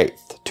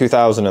 28th,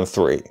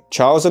 2003,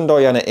 Charles and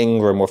Diana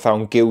Ingram were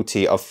found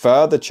guilty of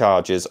further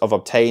charges of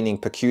obtaining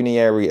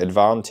pecuniary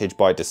advantage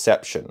by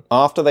deception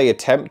after they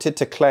attempted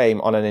to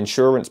claim on an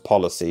insurance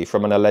policy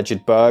from an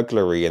alleged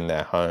burglary in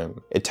their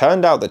home. It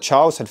turned out that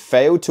Charles had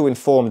failed to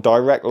inform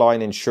Direct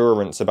Line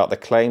Insurance about the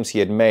claims he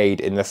had made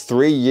in the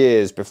 3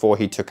 years before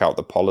he took out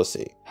the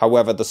policy.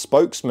 However, the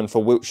spokesman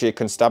for Wiltshire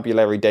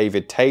Constabulary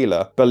David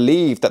Taylor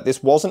believed that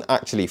this wasn't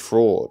actually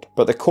fraud,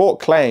 but the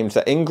court claimed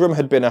that Ingram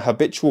had been a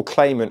habitual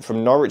claimant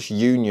from Norwich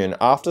Union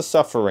after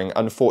suffering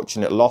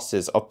unfortunate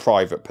losses of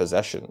private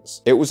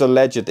possessions. It was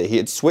alleged that he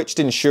had switched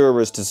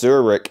insurers to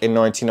Zurich in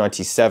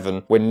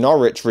 1997 when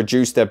Norwich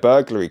reduced their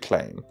burglary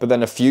claim, but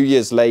then a few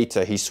years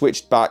later he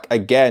switched back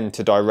again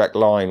to Direct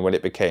Line when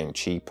it became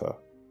cheaper.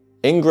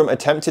 Ingram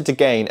attempted to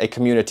gain a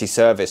community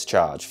service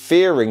charge,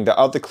 fearing that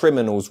other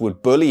criminals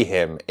would bully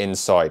him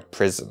inside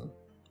prison.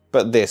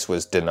 But this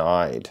was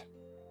denied.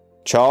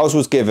 Charles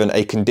was given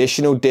a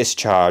conditional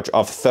discharge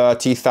of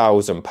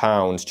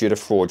 £30,000 due to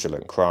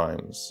fraudulent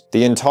crimes.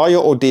 The entire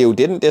ordeal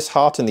didn't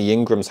dishearten the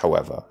Ingrams,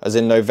 however, as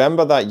in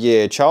November that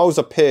year, Charles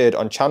appeared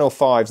on Channel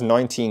 5's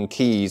 19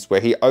 Keys, where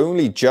he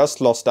only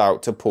just lost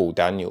out to Paul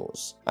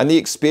Daniels. And the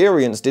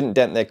experience didn't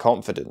dent their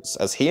confidence,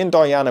 as he and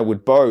Diana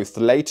would both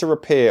later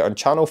appear on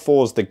Channel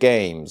 4's The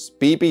Games,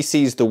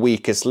 BBC's The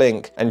Weakest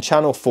Link, and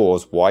Channel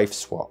 4's Wife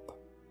Swap.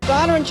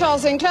 Diana and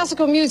Charles, in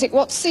classical music,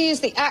 what C is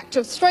the act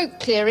of throat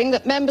clearing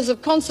that members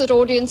of concert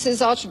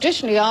audiences are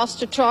traditionally asked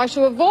to try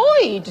to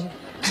avoid?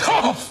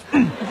 Cough!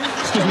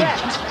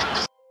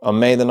 Correct. On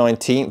May the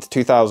 19th,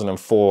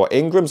 2004,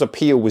 Ingram's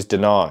appeal was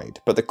denied,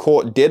 but the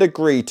court did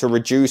agree to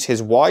reduce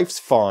his wife's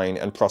fine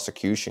and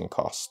prosecution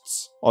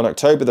costs. On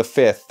October the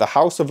 5th, the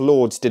House of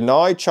Lords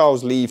denied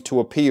Charles leave to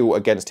appeal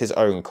against his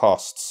own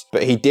costs,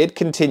 but he did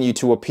continue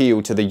to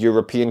appeal to the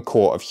European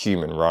Court of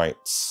Human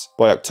Rights.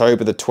 By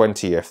October the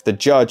 20th, the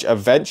judge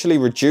eventually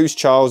reduced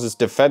Charles's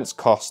defence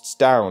costs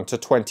down to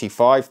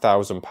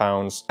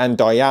 £25,000 and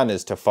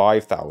Diana's to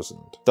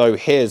 £5,000, though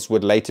his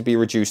would later be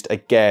reduced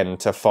again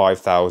to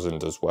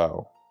 £5,000 as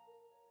well.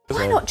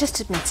 Why not just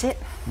admit it?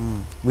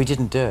 We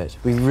didn't do it.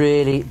 We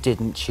really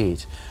didn't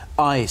cheat.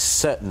 I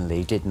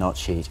certainly did not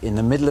cheat. In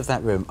the middle of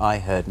that room, I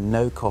heard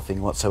no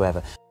coughing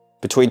whatsoever.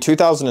 Between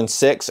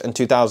 2006 and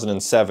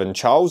 2007,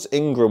 Charles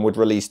Ingram would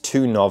release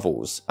 2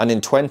 novels, and in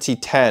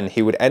 2010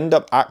 he would end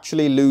up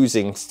actually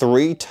losing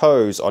 3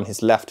 toes on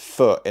his left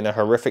foot in a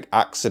horrific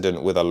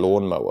accident with a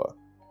lawnmower.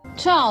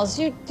 Charles,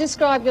 you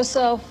describe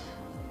yourself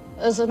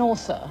as an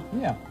author.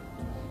 Yeah.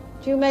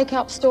 Do you make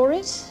up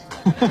stories?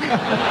 I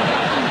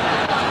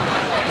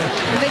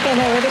think I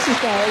know where this is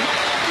going.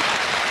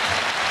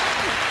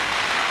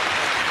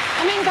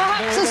 I mean,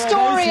 perhaps a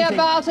story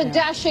about a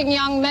dashing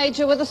young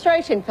major with a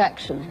throat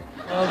infection.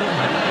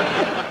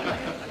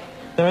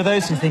 There are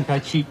those who think I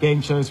cheat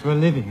game shows for a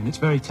living, and it's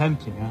very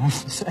tempting, I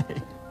have to say.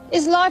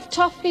 Is life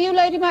tough for you,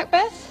 Lady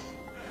Macbeth?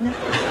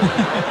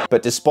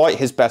 But despite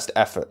his best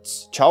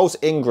efforts, Charles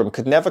Ingram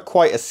could never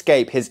quite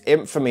escape his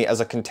infamy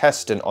as a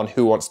contestant on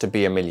Who Wants to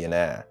Be a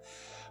Millionaire.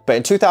 But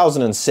in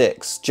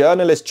 2006,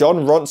 journalist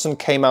John Ronson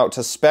came out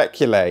to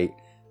speculate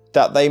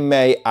that they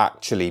may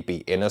actually be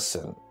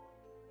innocent.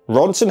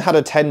 Ronson had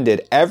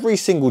attended every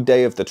single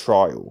day of the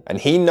trial, and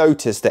he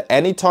noticed that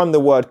any time the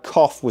word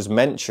cough was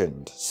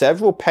mentioned,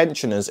 several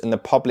pensioners in the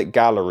public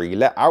gallery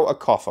let out a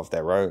cough of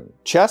their own.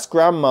 Chess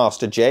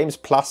grandmaster James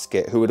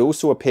Plaskett, who had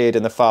also appeared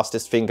in the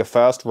Fastest Finger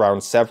First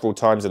round several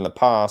times in the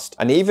past,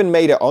 and even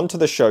made it onto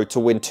the show to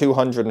win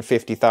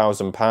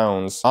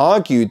 £250,000,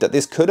 argued that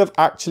this could have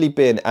actually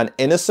been an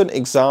innocent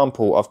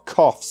example of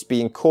coughs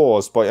being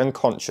caused by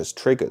unconscious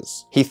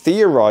triggers. He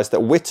theorised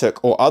that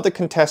Whittock or other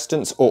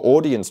contestants or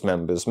audience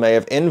members may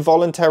have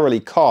involuntarily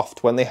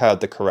coughed when they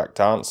heard the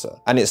correct answer,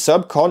 and it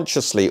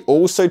subconsciously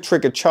also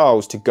triggered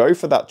Charles to go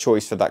for that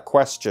choice for that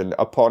question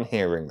upon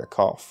hearing the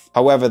cough.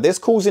 However, this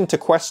calls into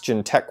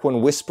question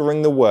Tequin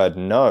whispering the word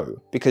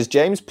no, because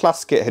James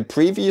Plaskett had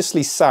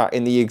previously sat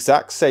in the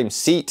exact same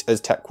seat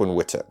as Tequin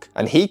Whittock,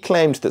 and he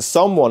claimed that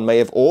someone may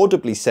have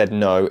audibly said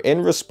no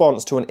in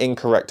response to an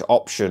incorrect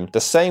option,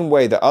 the same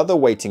way that other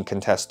waiting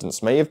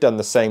contestants may have done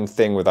the same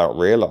thing without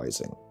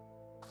realising.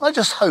 I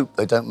just hope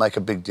they don't make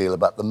a big deal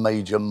about the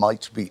Major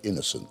might be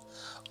innocent.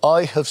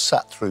 I have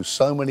sat through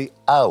so many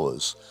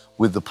hours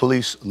with the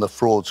police and the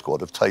fraud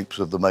squad of tapes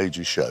of the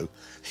Major show.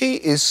 He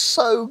is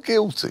so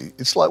guilty.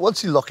 It's like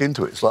once you lock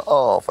into it, it's like,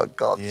 oh, for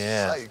God's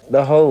sake.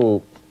 The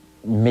whole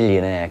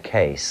Millionaire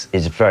case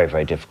is very,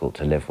 very difficult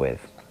to live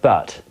with.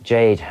 But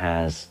Jade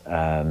has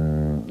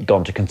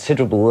gone to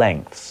considerable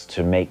lengths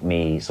to make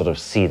me sort of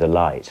see the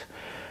light,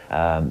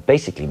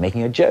 basically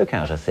making a joke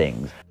out of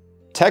things.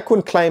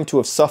 Tequin claimed to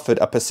have suffered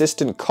a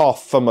persistent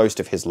cough for most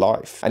of his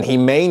life, and he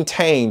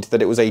maintained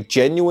that it was a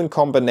genuine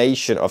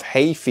combination of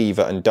hay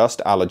fever and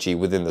dust allergy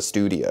within the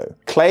studio,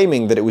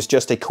 claiming that it was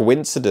just a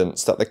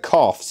coincidence that the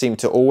cough seemed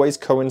to always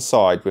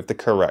coincide with the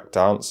correct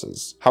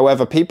answers.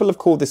 However, people have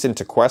called this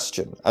into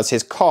question, as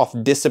his cough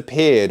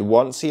disappeared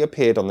once he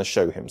appeared on the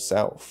show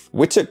himself.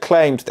 Whittock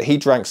claimed that he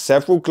drank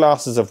several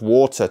glasses of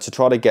water to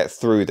try to get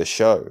through the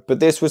show, but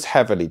this was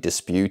heavily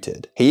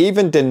disputed. He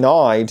even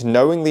denied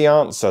knowing the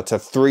answer to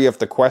 3 of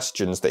the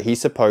questions that he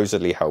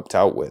supposedly helped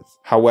out with.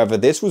 However,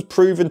 this was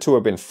proven to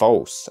have been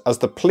false, as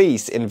the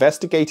police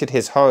investigated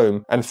his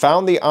home and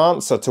found the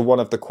answer to one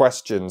of the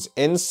questions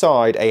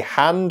inside a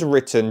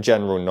handwritten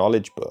general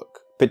knowledge book.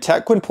 But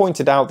Tequin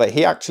pointed out that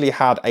he actually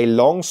had a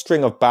long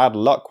string of bad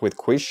luck with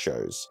quiz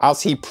shows,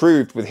 as he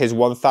proved with his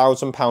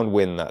 £1,000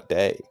 win that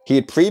day. He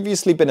had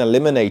previously been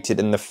eliminated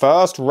in the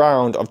first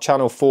round of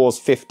Channel 4's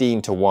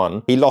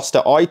 15-1. He lost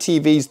at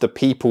ITV's The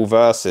People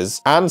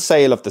Versus and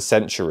Sale of the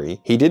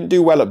Century. He didn't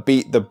do well at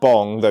Beat the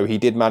Bong, though he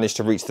did manage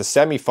to reach the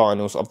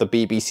semi-finals of the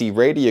BBC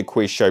radio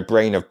quiz show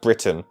Brain of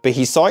Britain. But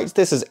he cites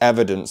this as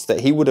evidence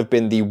that he would have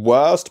been the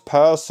worst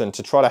person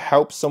to try to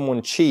help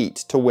someone cheat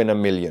to win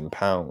 £1 million.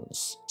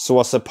 So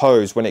I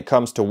suppose when it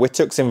comes to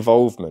Whittock's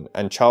involvement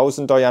and Charles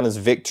and Diana's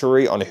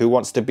victory on Who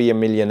Wants to Be a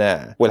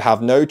Millionaire, we'll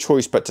have no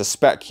choice but to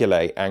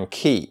speculate and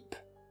keep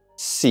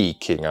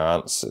seeking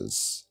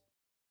answers.